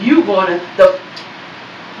said, you're going to,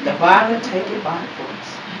 the violent take it by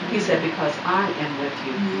force. He said, because I am with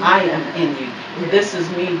you. I am in you. This is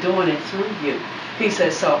me doing it through you. He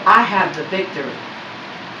said, so I have the victory.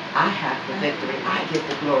 I have the victory. I get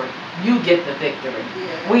the glory. You get the victory.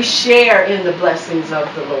 We share in the blessings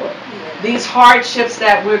of the Lord. These hardships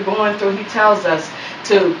that we're going through, He tells us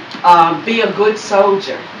to be a good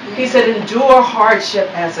soldier. He said, endure hardship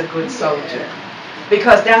as a good soldier.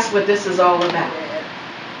 Because that's what this is all about.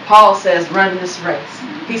 Paul says, run this race.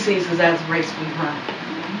 He sees us as a race we run.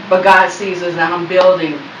 But God sees us, and I'm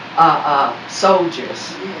building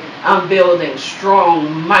soldiers. I'm building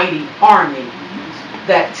strong, mighty army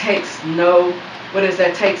that takes no, what is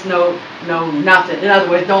that? Takes no nothing. In other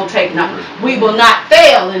words, don't take nothing. We will not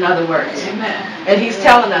fail, in other words. Amen. And he's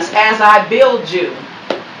telling us, as I build you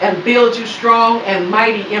and build you strong and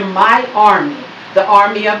mighty in my army, the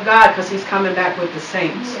army of God, because he's coming back with the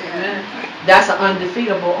saints. Amen. That's an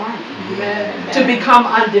undefeatable army. Amen. To become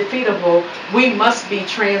undefeatable, we must be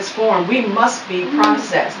transformed. We must be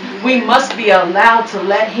processed. We must be allowed to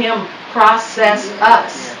let him process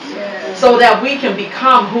us so that we can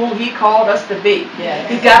become who he called us to be.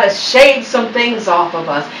 He's got to shave some things off of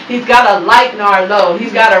us. He's got to lighten our load.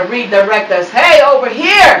 He's got to redirect us. Hey, over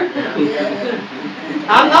here.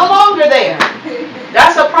 I'm no longer there.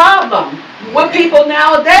 That's a problem. With people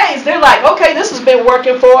nowadays, they're like, okay, this has been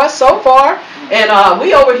working for us so far, and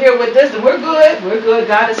we over here with this, we're good, we're good.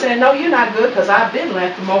 God is saying, no, you're not good, because I've been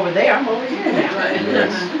left from over there, I'm over here now.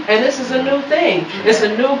 And this is a new thing. It's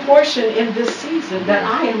a new portion in this season that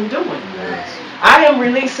I am doing. I am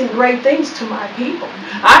releasing great things to my people.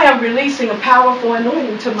 I am releasing a powerful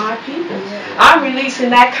anointing to my people. I'm releasing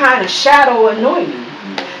that kind of shadow anointing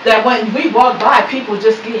that when we walk by, people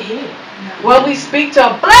just get hit. When we speak to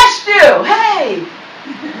them, bless you, hey!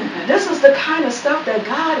 This is the kind of stuff that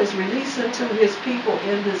God is releasing to his people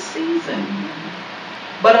in this season.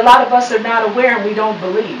 But a lot of us are not aware and we don't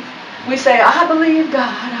believe. We say, I believe God,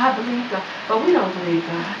 I believe God. But we don't believe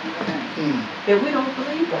God. If we don't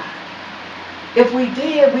believe God. If we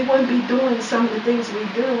did, we wouldn't be doing some of the things we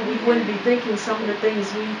do. We wouldn't be thinking some of the things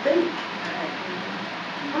we think.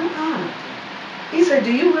 He said,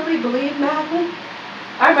 do you really believe, Madeline?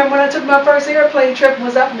 I remember when I took my first airplane trip and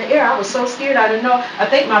was up in the air, I was so scared I didn't know. I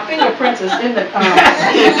think my fingerprints is in the in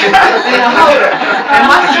the holder. And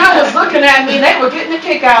my son was looking at me and they were getting a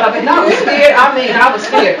kick out of it. And I was scared. I was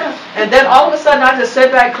scared. And then all of a sudden I just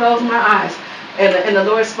sat back, closed my eyes. And the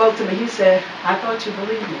Lord spoke to me. He said, I thought you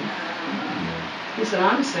believed me. He said,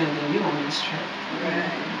 I'm sending you on this trip.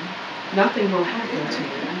 Nothing will happen to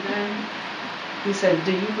you. He said,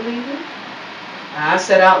 do you believe it? I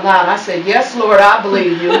said out loud, I said, yes, Lord, I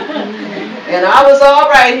believe you. And I was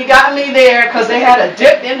all right. He got me there because they had a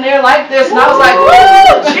dip in there like this. And I was like,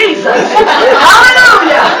 woo, Jesus.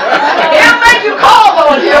 Hallelujah. He'll make you call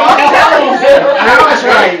on him. I'm telling you.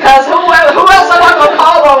 Because who else am I going to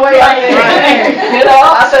call on way up there? You know,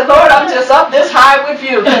 I said, Lord, I'm just up this high with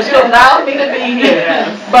you because you allowed me to be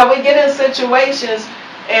here. But we get in situations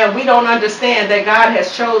and we don't understand that God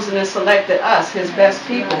has chosen and selected us, his best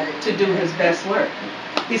people, to do his best work.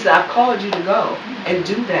 He said, I've called you to go and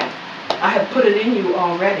do that. I have put it in you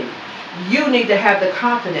already. You need to have the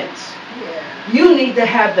confidence. You need to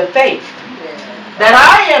have the faith that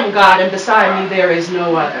I am God and beside me there is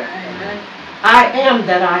no other. I am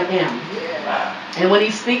that I am. And when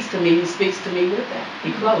he speaks to me with that.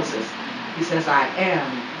 He closes. He says, I am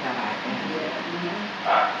that I am.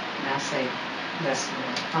 And I say, yes, Lord.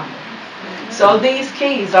 Amen. So these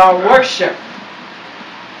keys are worship.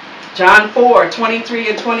 John 4:23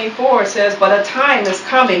 and 24 says, but a time is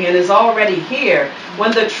coming and is already here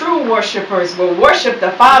when the true worshipers will worship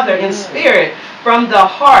the Father in spirit from the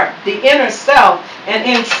heart, the inner self, and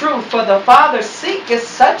in truth. For the Father seeketh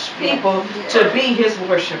such people to be his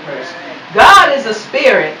worshipers. God is a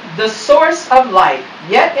spirit, the source of life,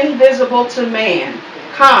 yet invisible to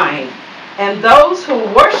mankind. And those who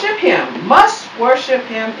worship him must worship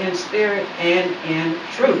him in spirit and in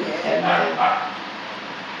truth.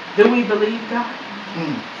 Do we believe God?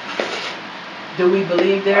 Do we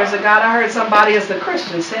believe there's a God? I heard somebody as a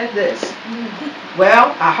Christian said this.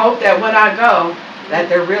 Well, I hope that when I go, that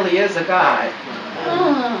there really is a God.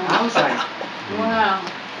 I was like, wow.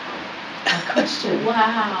 A Christian.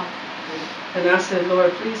 Wow. And I said,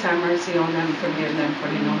 Lord, please have mercy on them and forgive them, for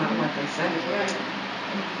they know not what they say.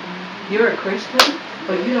 You're a Christian,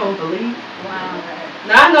 but you don't believe? Wow.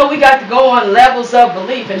 Now, I know we got to go on levels of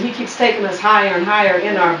belief, and he keeps taking us higher and higher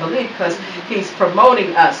in our belief because he's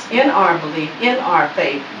promoting us in our belief, in our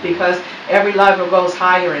faith, because every level goes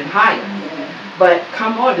higher and higher. But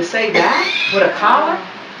come on, to say that with a collar?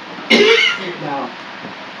 No.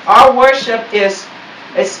 Our worship is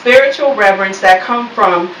a spiritual reverence that comes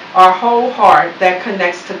from our whole heart that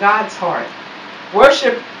connects to God's heart.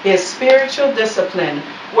 Worship is spiritual discipline.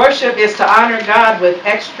 Worship is to honor God with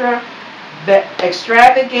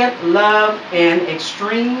extravagant love and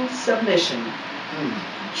extreme submission.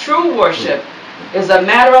 True worship is a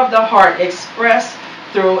matter of the heart expressed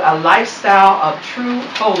through a lifestyle of true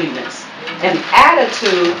holiness, an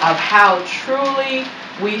attitude of how truly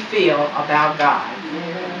we feel about God.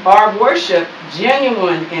 Our worship,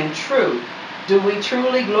 genuine and true, Do we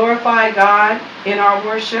truly glorify God in our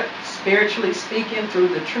worship, spiritually speaking, through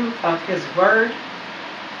the truth of His Word?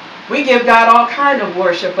 We give God all kind of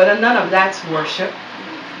worship, but none of that's worship.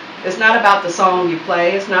 It's not about the song you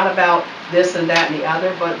play. It's not about this and that and the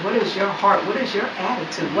other, but what is your heart? What is your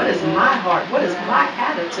attitude? What is my heart? What is my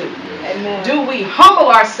attitude? Amen. Do we humble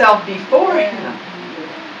ourselves before Him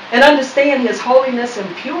and understand His holiness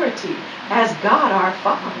and purity as God our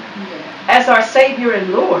Father, as our Savior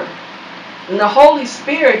and Lord, and the Holy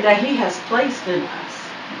Spirit that He has placed in us?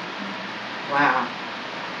 Wow.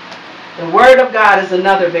 The Word of God is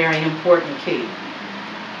another very important key.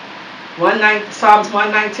 Psalms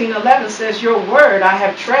 119:11 says, "Your word I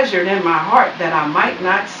have treasured in my heart that I might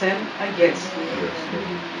not sin against you."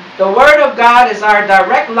 The Word of God is our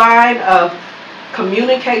direct line of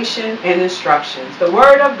communication and instructions. The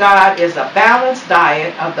Word of God is a balanced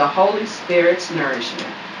diet of the Holy Spirit's nourishment.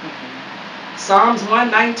 Psalms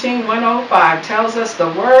 119:105 tells us, "The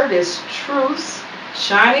Word is truth's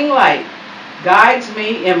shining light, guides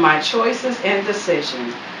me in my choices and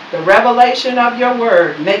decisions. The revelation of your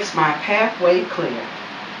word makes my pathway clear."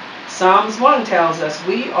 Psalms 1 tells us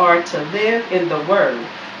we are to live in the word.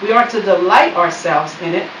 We are to delight ourselves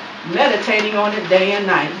in it, meditating on it day and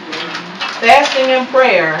night. Fasting and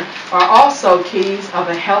prayer are also keys of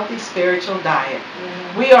a healthy spiritual diet.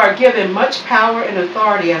 We are given much power and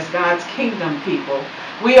authority as God's kingdom people.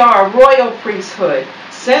 We are a royal priesthood,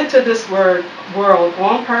 sent to this world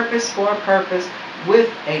on purpose, for a purpose, with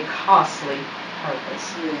a costly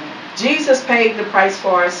purpose. Jesus paid the price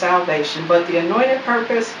for our salvation, but the anointed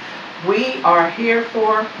purpose we are here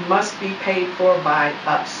for must be paid for by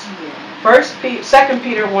us. 2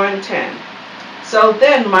 Peter 1:10. "So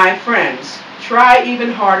then, my friends, try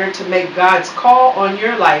even harder to make God's call on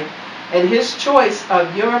your life and His choice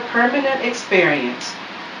of your permanent experience.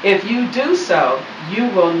 If you do so, you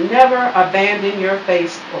will never abandon your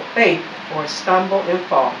faith or stumble and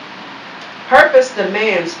fall." Purpose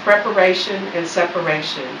demands preparation and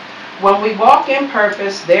separation. When we walk in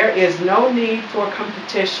purpose, there is no need for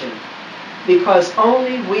competition, because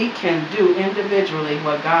only we can do individually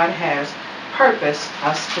what God has purposed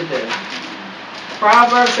us to do.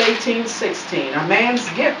 Proverbs 18:16, "A man's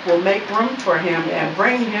gift will make room for him and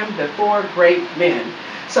bring him before great men."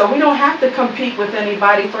 So we don't have to compete with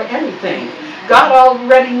anybody for anything. God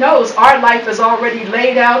already knows our life is already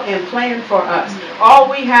laid out and planned for us. All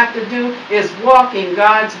we have to do is walk in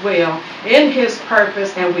God's will, in His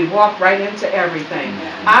purpose, and we walk right into everything.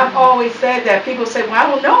 I've always said that. People say, "Well, I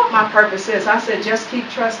don't know what my purpose is." I said, just keep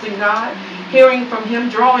trusting God, hearing from Him,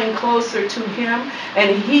 drawing closer to Him,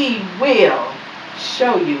 and He will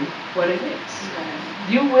show you what it is.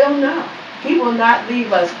 You will know. He will not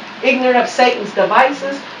leave us ignorant of Satan's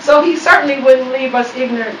devices, so He certainly wouldn't leave us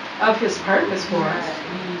ignorant of His purpose for us.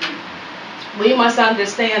 We must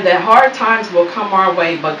understand that hard times will come our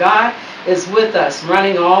way, but God is with us,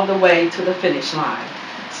 running all the way to the finish line.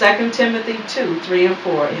 2 Timothy 2:3 and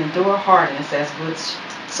 4, "Endure hardness as good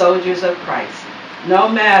soldiers of Christ. No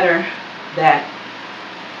man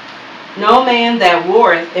that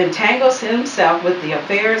warreth entangles himself with the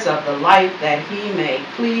affairs of the life, that he may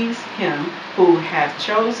please Him who hath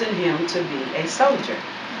chosen him to be a soldier."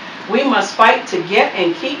 We must fight to get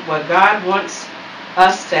and keep what God wants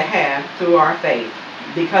us to have through our faith,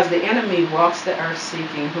 because the enemy walks the earth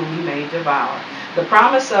seeking whom he may devour. The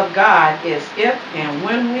promise of God is if and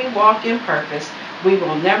when we walk in purpose, we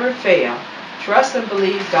will never fail. Trust and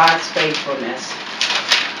believe God's faithfulness.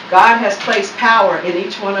 God has placed power in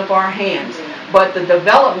each one of our hands, but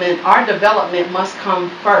our development must come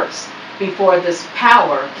first before this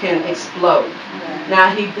power can explode. Now,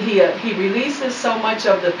 he releases so much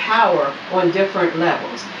of the power on different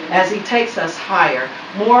levels. As He takes us higher,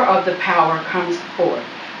 more of the power comes forth.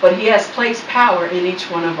 But He has placed power in each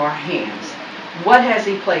one of our hands. What has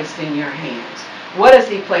He placed in your hands? What has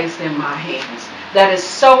He placed in my hands? That is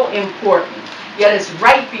so important. Yet it's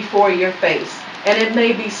right before your face. And it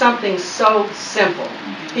may be something so simple.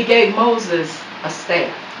 He gave Moses a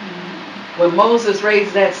staff. When Moses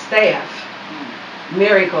raised that staff,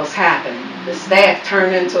 miracles happened. The staff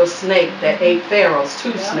turned into a snake that ate Pharaoh's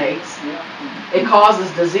 2 snakes. It causes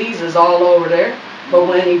diseases all over there. But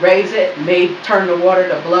when he raised it, turned the water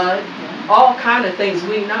to blood. All kind of things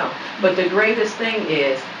we know. But the greatest thing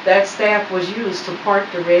is that staff was used to part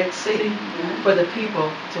the Red Sea for the people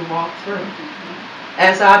to walk through.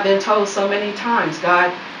 As I've been told so many times,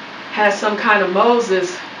 God has some kind of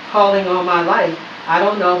Moses calling on my life. I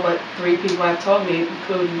don't know, but 3 people have told me,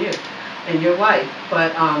 including you and your wife.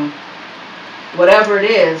 But whatever it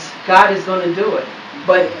is, God is going to do it.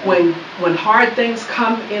 But when hard things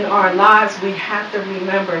come in our lives, we have to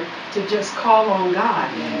remember to just call on God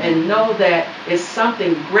and know that it's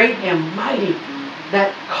something great and mighty,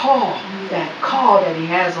 that call that he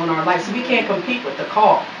has on our lives. So we can't compete with the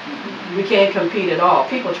call. We can't compete at all.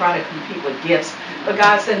 People try to compete with gifts, but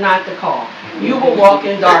God said not to call. You will walk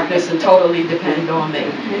in darkness and totally depend on me.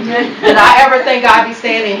 Did I ever think I'd be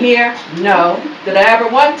standing here? No. Did I ever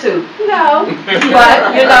want to? No.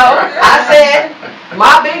 But, I said,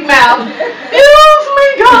 my big mouth, use me,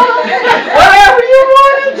 God. Whatever you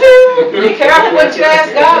want to do. Be careful what you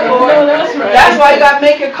ask God for. That's why you got to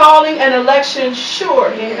make your calling and election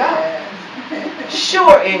sure in God.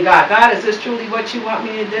 Sure in God. God, is this truly what you want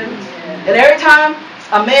me to do? And every time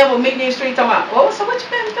a man will meet me in the street talking about, well, so what you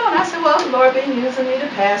been doing? I said, well, the Lord been using me to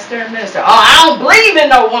pastor and minister. Oh, I don't believe in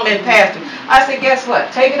no woman pastor. I said, guess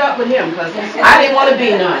what? Take it up with him, because I didn't want to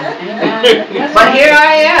be none. But here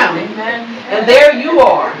I am. And there you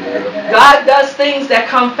are. God does things that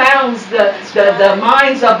confounds the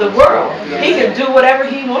minds of the world. He can do whatever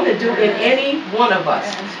he want to do in any one of us.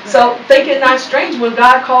 So think it not strange when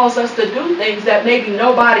God calls us to do things that maybe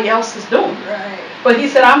nobody else is doing. But he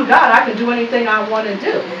said, I'm God. I can do anything I want to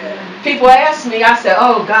do. People ask me, I said,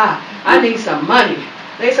 oh, God, I need some money.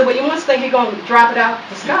 They said, well, you must think he's going to drop it out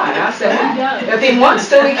the sky. I said, well, if he wants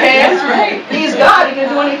to, he can. He's God. He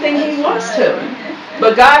can do anything he wants to.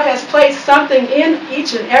 But God has placed something in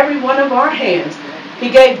each and every one of our hands.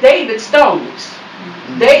 He gave David stones.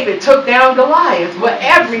 David took down Goliath, what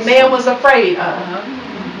every man was afraid of.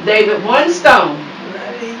 David, one stone.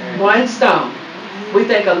 One stone. We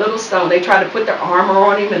think a little stone. They try to put their armor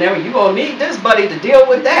on him and everything. You're going to need this, buddy, to deal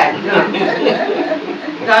with that.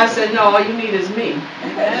 God said, no, all you need is me.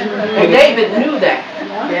 And David knew that.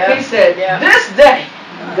 He said, this day,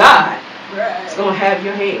 God is going to have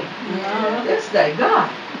your head. This day, God.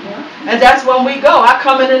 And that's when we go. I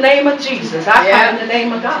come in the name of Jesus. I come in the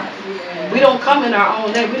name of God. We don't come in our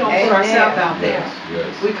own name. We don't put ourselves out there.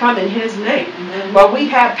 We come in his name. But we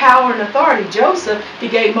have power and authority. Joseph, he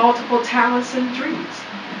gave multiple talents and dreams.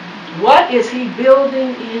 What is he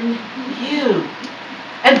building in you?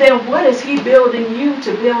 And then what is he building you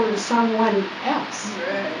to build in someone else?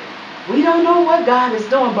 We don't know what God is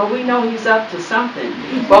doing, but we know he's up to something.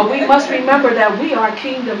 But we must remember that we are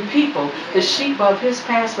kingdom people, the sheep of his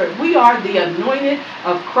pasture. We are the anointed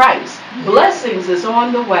of Christ. Blessings is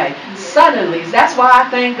on the way. Suddenly, that's why I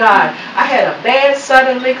thank God. I had a bad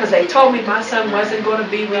suddenly because they told me my son wasn't going to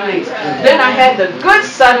be released. Then I had the good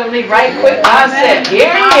suddenly right quick. I said,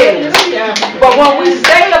 here he is. But when we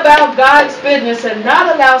say about God's business and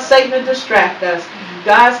not allow Satan to distract us,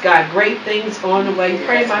 God's got great things on the way.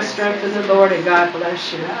 Pray my strength in the Lord, and God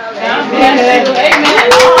bless you. Amen. Amen.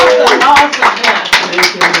 Awesome. Thank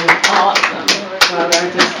you, Lord. Awesome. Father, I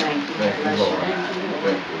just thank you. Thank you, Lord.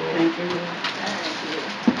 Thank you, Lord.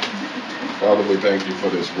 Father, we thank you for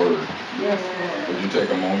this word. Would you take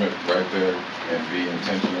a moment right there and be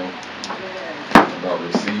intentional about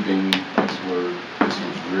receiving this word? This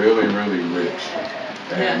was really, really rich.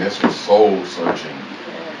 And this was soul searching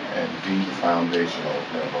and deep foundational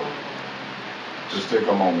level. Just take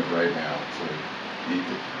a moment right now to eat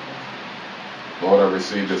it. Lord, I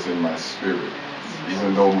receive this in my spirit.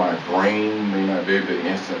 Even though my brain may not be able to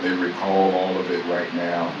instantly recall all of it right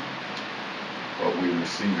now, but we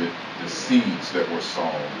receive it, the seeds that were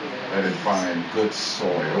sown. Let it find good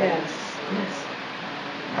soil. Yes.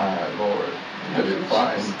 My Lord, let it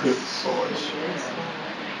find good soil.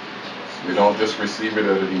 We don't just receive it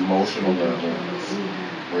at an emotional level,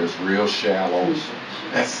 where it's real shallow.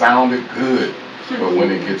 That sounded good, but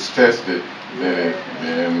when it gets tested,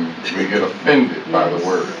 then we get offended by the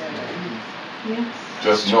word.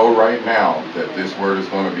 Just know right now that this word is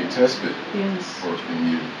going to be tested in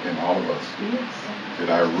you, in all of us. Did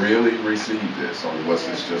I really receive this, or was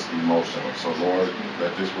this just emotional? So Lord,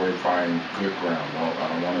 let this word find good ground. No, I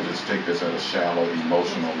don't want to just take this at a shallow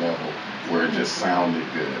emotional level where it just sounded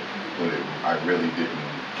good, but I really didn't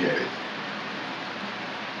get it.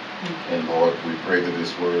 And Lord, we pray that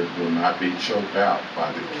this word will not be choked out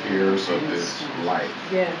by the cares of this life.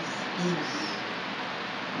 Yes.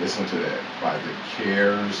 Listen to that. By the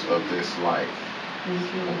cares of this life.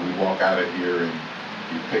 When we walk out of here and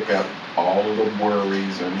you pick up all of the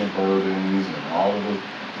worries and the burdens and all of the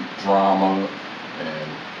drama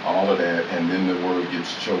and all of that, and then the word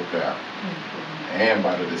gets choked out. And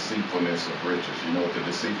by the deceitfulness of riches. You know what the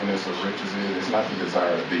deceitfulness of riches is? It's not the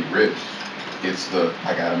desire to be rich. It's the,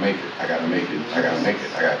 I gotta make it, I gotta make it, I gotta make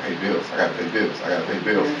it, I gotta pay bills, I gotta pay bills, I gotta pay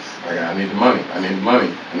bills, I need the money, I need the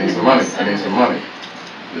money, I need some money, I need some money.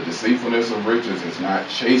 The deceitfulness of riches is not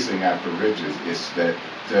chasing after riches. It's that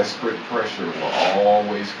desperate pressure we're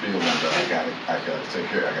always feeling that I gotta take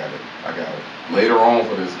care. I gotta later on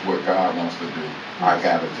for this what God wants to do. I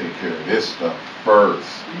gotta take care of this stuff first.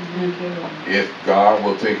 If God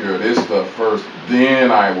will take care of this stuff first, then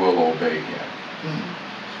I will obey Him.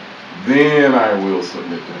 Then I will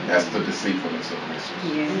submit to Him. That's the deceitfulness of riches.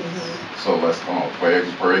 Yes. So let's come on, pray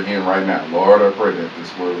again right now. Lord, I pray that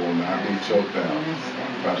this word will not be choked out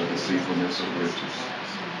by the deceitfulness of riches.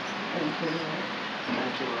 Thank you,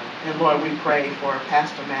 Lord. And Lord, we pray for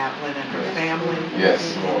Pastor Madeline and her family.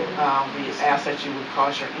 Yes, Lord. We ask that you would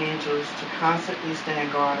cause your angels to constantly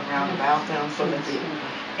stand guard around about them so that the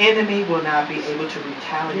enemy will not be able to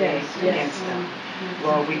retaliate against them.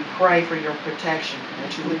 Lord, we pray for your protection,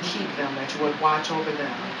 that you would keep them, that you would watch over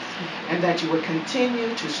them, and that you would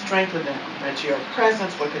continue to strengthen them, that your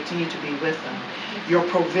presence would continue to be with them, your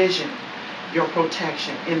provision, your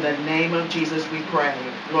protection. In the name of Jesus we pray.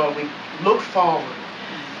 Lord, we look forward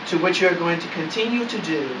to what you're going to continue to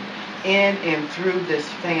do in and through this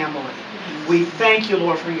family. We thank you,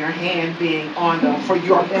 Lord, for your hand being on them, for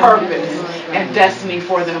your purpose and destiny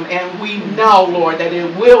for them. And we know, Lord, that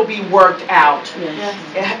it will be worked out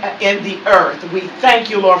in the earth. We thank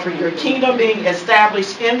you, Lord, for your kingdom being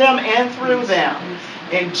established in them and through them.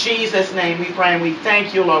 In Jesus' name we pray and we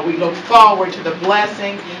thank you, Lord. We look forward to the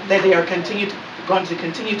blessing that they are going to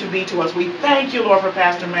continue to be to us. We thank you, Lord, for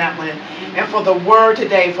Pastor Madeline and for the word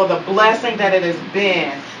today, for the blessing that it has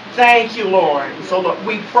been. Thank you, Lord. So Lord,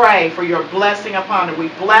 we pray for your blessing upon her. We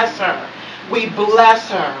bless her. We bless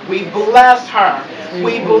her. We bless her.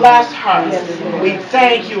 We bless her. We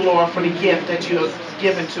thank you, Lord, for the gift that you have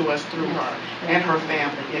given to us through her and her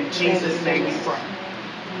family. In Jesus' name we pray.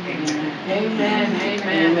 Amen. Amen.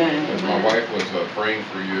 Amen. As my wife was praying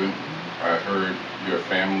for you, I heard your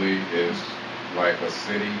family is like a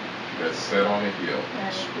city that's set on a hill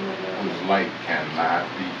whose light cannot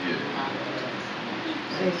be hidden.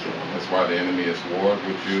 That's why the enemy has warred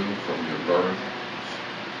with you from your birth,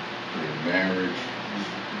 through your marriage,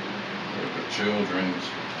 through the children,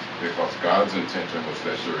 because God's intention was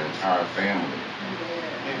that your entire family,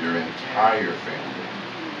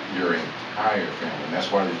 and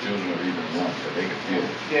that's why the children are even one, because they could feel it.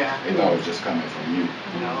 Yeah. They thought it was just coming from you.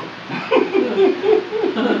 No.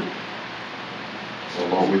 So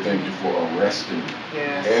Lord, we thank you for arresting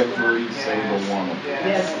every single one of them.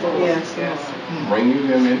 Yes, Lord. Yes. Bringing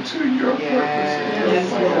them into your purpose and your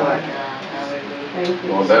plan.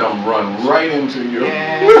 Hallelujah. Lord, let them run right into your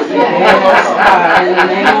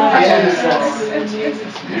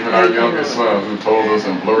Even our youngest son, who told us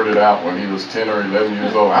and blurted out when he was 10 or 11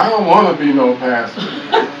 years old, I don't want to be no pastor.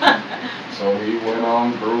 So he went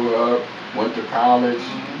on, grew up, went to college,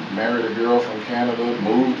 married a girl from Canada,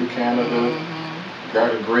 moved to Canada,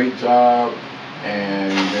 got a great job,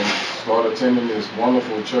 and then started attending this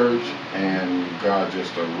wonderful church, and God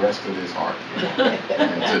just arrested his heart.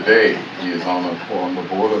 And today, he is on the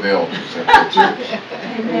board of elders at that church.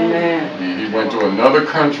 Amen. He went to another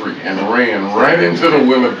country and ran right into the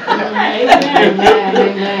will of God.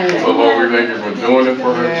 So Lord, we thank you for doing it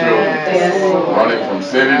for her children. Running from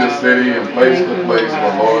city to city and place to place.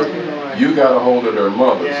 But Lord, you got a hold of their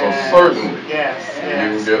mother, so certainly you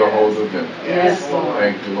can get a hold of them. Yes, Lord.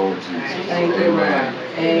 Thank you, Lord Jesus. Thank you, Amen.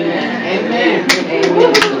 Amen. Amen.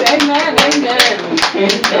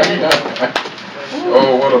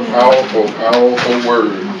 Oh, what a powerful, powerful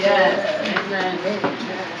word. Yes. Amen.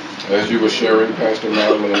 As you were sharing, Pastor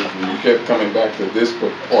Madeline, you kept coming back to this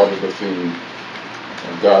part of the theme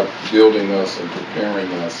of God building us and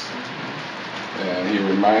preparing us. And he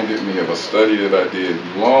reminded me of a study that I did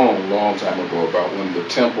long time ago about when the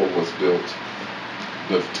temple was built.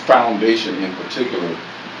 The foundation in particular,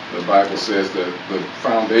 the Bible says that the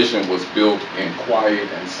foundation was built in quiet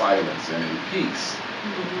and silence and in peace.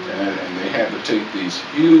 And they had to take these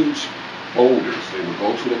huge boulders. They would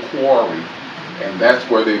go to the quarry, and that's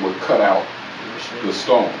where they would cut out the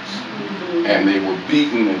stones. And they were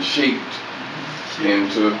beaten and shaped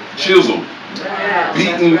into chiseled.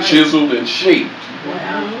 Beaten, chiseled, and shaped.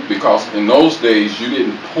 Because in those days, you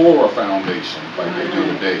didn't pour a foundation like they do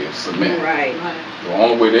today of cement. The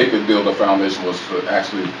only way they could build a foundation was to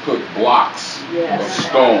actually put blocks of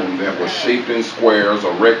stone that were shaped in squares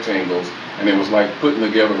or rectangles, and it was like putting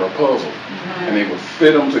together a puzzle. And they would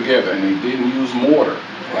fit them together, and they didn't use mortar.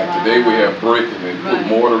 Like today we have brick, and they put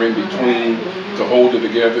mortar in between to hold it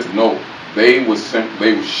together. No, they would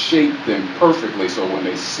shape them perfectly, so when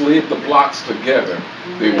they slid the blocks together,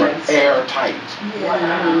 they were airtight.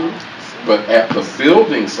 But at the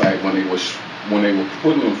building site, when they were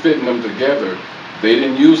putting and fitting them together, they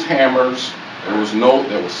didn't use hammers,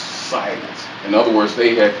 There was silence. In other words,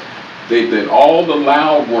 they did all the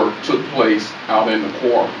loud work took place out in the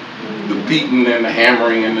quarry. The beating and the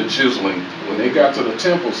hammering and the chiseling. When they got to the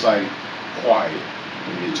temple site, quiet.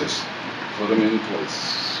 And you just put them in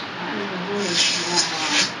place.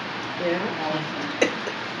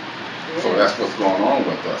 So that's what's going on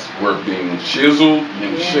with us. We're being chiseled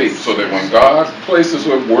and shaped so that when God places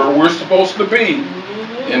us where we're supposed to be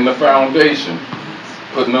in the foundation,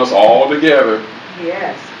 putting us all together,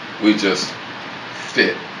 we just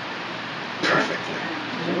fit perfectly.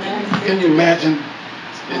 Can you imagine?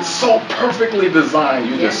 It's so perfectly designed,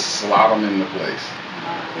 you just slot them into place.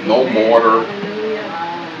 No mortar,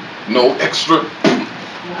 no extra,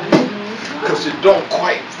 because you don't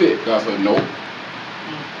quite fit. God said, nope,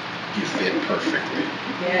 you fit perfectly.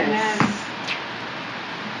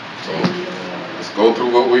 So let's go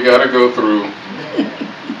through what we got to go through.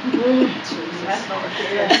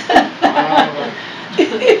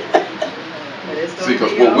 See,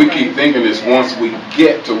 because what we keep thinking is once we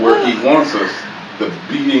get to where He wants us, the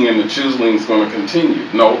beating and the chiseling is going to continue.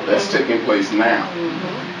 No, that's taking place now.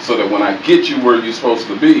 So that when I get you where you're supposed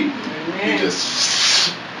to be, you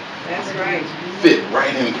just fit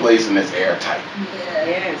right in place and it's airtight.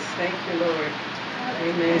 Yes, thank you, Lord.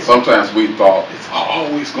 Amen. Sometimes we thought it's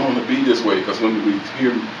always going to be this way because when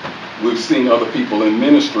we've seen other people in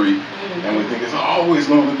ministry and we think it's always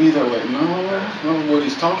going to be that way. No, what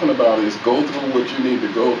He's talking about is go through what you need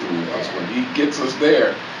to go through, because when He gets us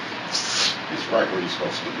there, it's right where you're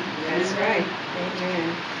supposed to be. That's right.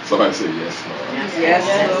 Amen. Somebody say yes, Lord. Yes,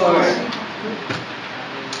 Lord.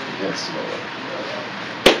 Yes, Lord.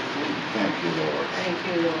 Thank you, Lord. Thank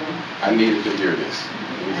you, Lord. I needed to hear this.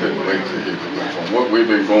 We couldn't wait to hear this. From what we've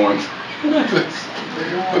been going through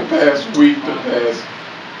the past week, the past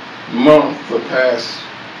month, the past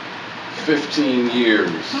 15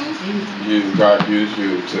 years, God used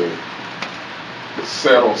you to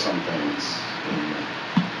settle some things.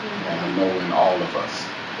 And I know in all of us.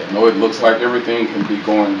 I know it looks like everything can be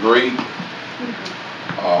going great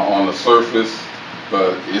on the surface,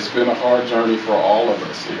 but it's been a hard journey for all of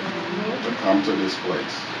us here to come to this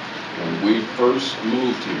place. When we first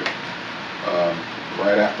moved here,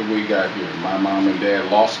 right after we got here, my mom and dad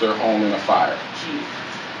lost their home in a fire.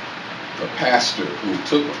 The pastor who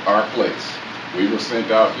took our place, we were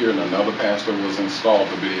sent out here and another pastor was installed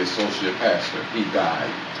to be the associate pastor. He died.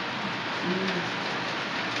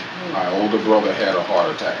 My older brother had a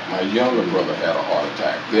heart attack. My younger brother had a heart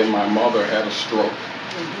attack. Then my mother had a stroke.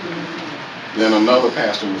 Then another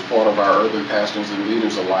pastor was part of our Urban Pastors and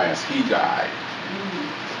Leaders Alliance. He died.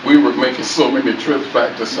 We were making so many trips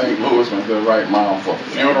back to St. Louis, and they're right, Mom, for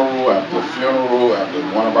funeral after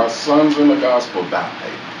one of our sons in the gospel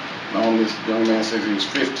died. Known this young man since he was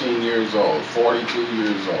 15 years old, 42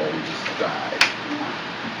 years old, he just died.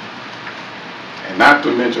 And not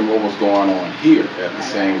to mention what was going on here at the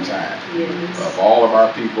same time. Of all of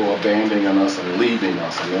our people abandoning us and leaving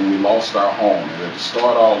us, and then we lost our home, and had to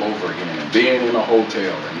start all over again, and being in a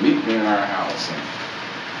hotel, and meeting in our house,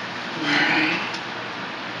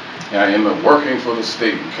 and ended up working for the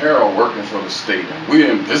state, and Carol working for the state,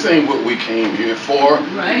 and this ain't what we came here for.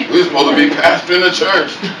 Right. We're supposed to be pastoring the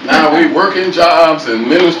church. Now we working jobs and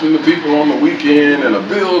ministering to people on the weekend, and a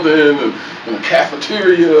building, and a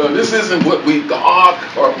cafeteria. This isn't what we thought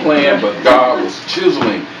or planned, but God was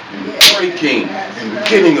chiseling and breaking and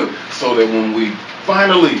getting us so that when we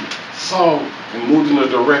finally saw and moved in the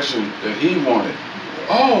direction that He wanted,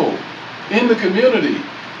 in the community,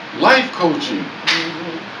 life coaching,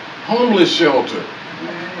 homeless shelter,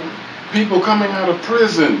 people coming out of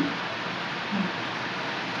prison,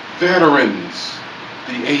 veterans,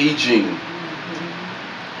 the aging,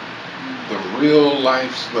 the real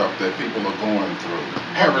life stuff that people are going through.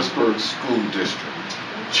 Harrisburg School District,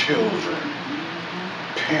 children,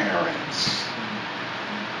 parents.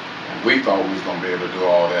 And we thought we was going to be able to do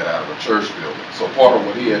all that out of a church building. So part of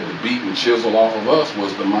what He had to beat and chisel off of us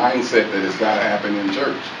was the mindset that it's got to happen in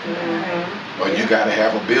church. Or you got to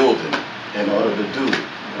have a building in order to do it,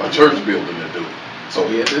 a church building to do it. So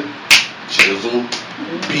He had to chisel,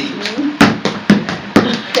 beat.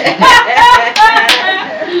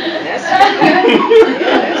 That's right.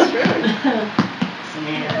 That's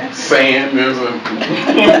right. Sand isn't.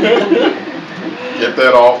 Get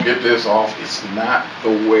that off, get this off. It's not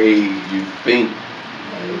the way you think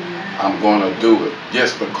I'm going to do it.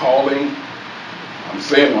 Yes, the calling, I'm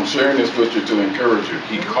sharing this with you to encourage you.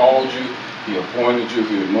 He called you, He appointed you,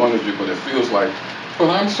 He anointed you, but it feels like, but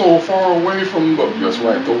I'm so far away from, that's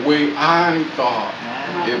right, the way I thought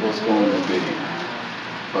it was going to be.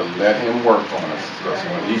 But let him work on us. Because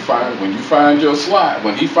when you find your slot,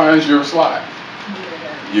 when he finds your slot,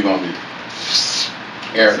 you're gonna be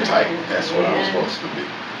airtight. That's what I'm supposed to be.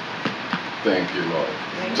 Thank you, Lord.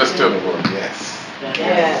 Just tell the Lord, yes.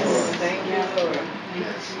 Yes. Thank you, Lord.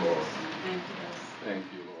 Yes, Lord. Thank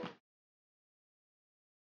you.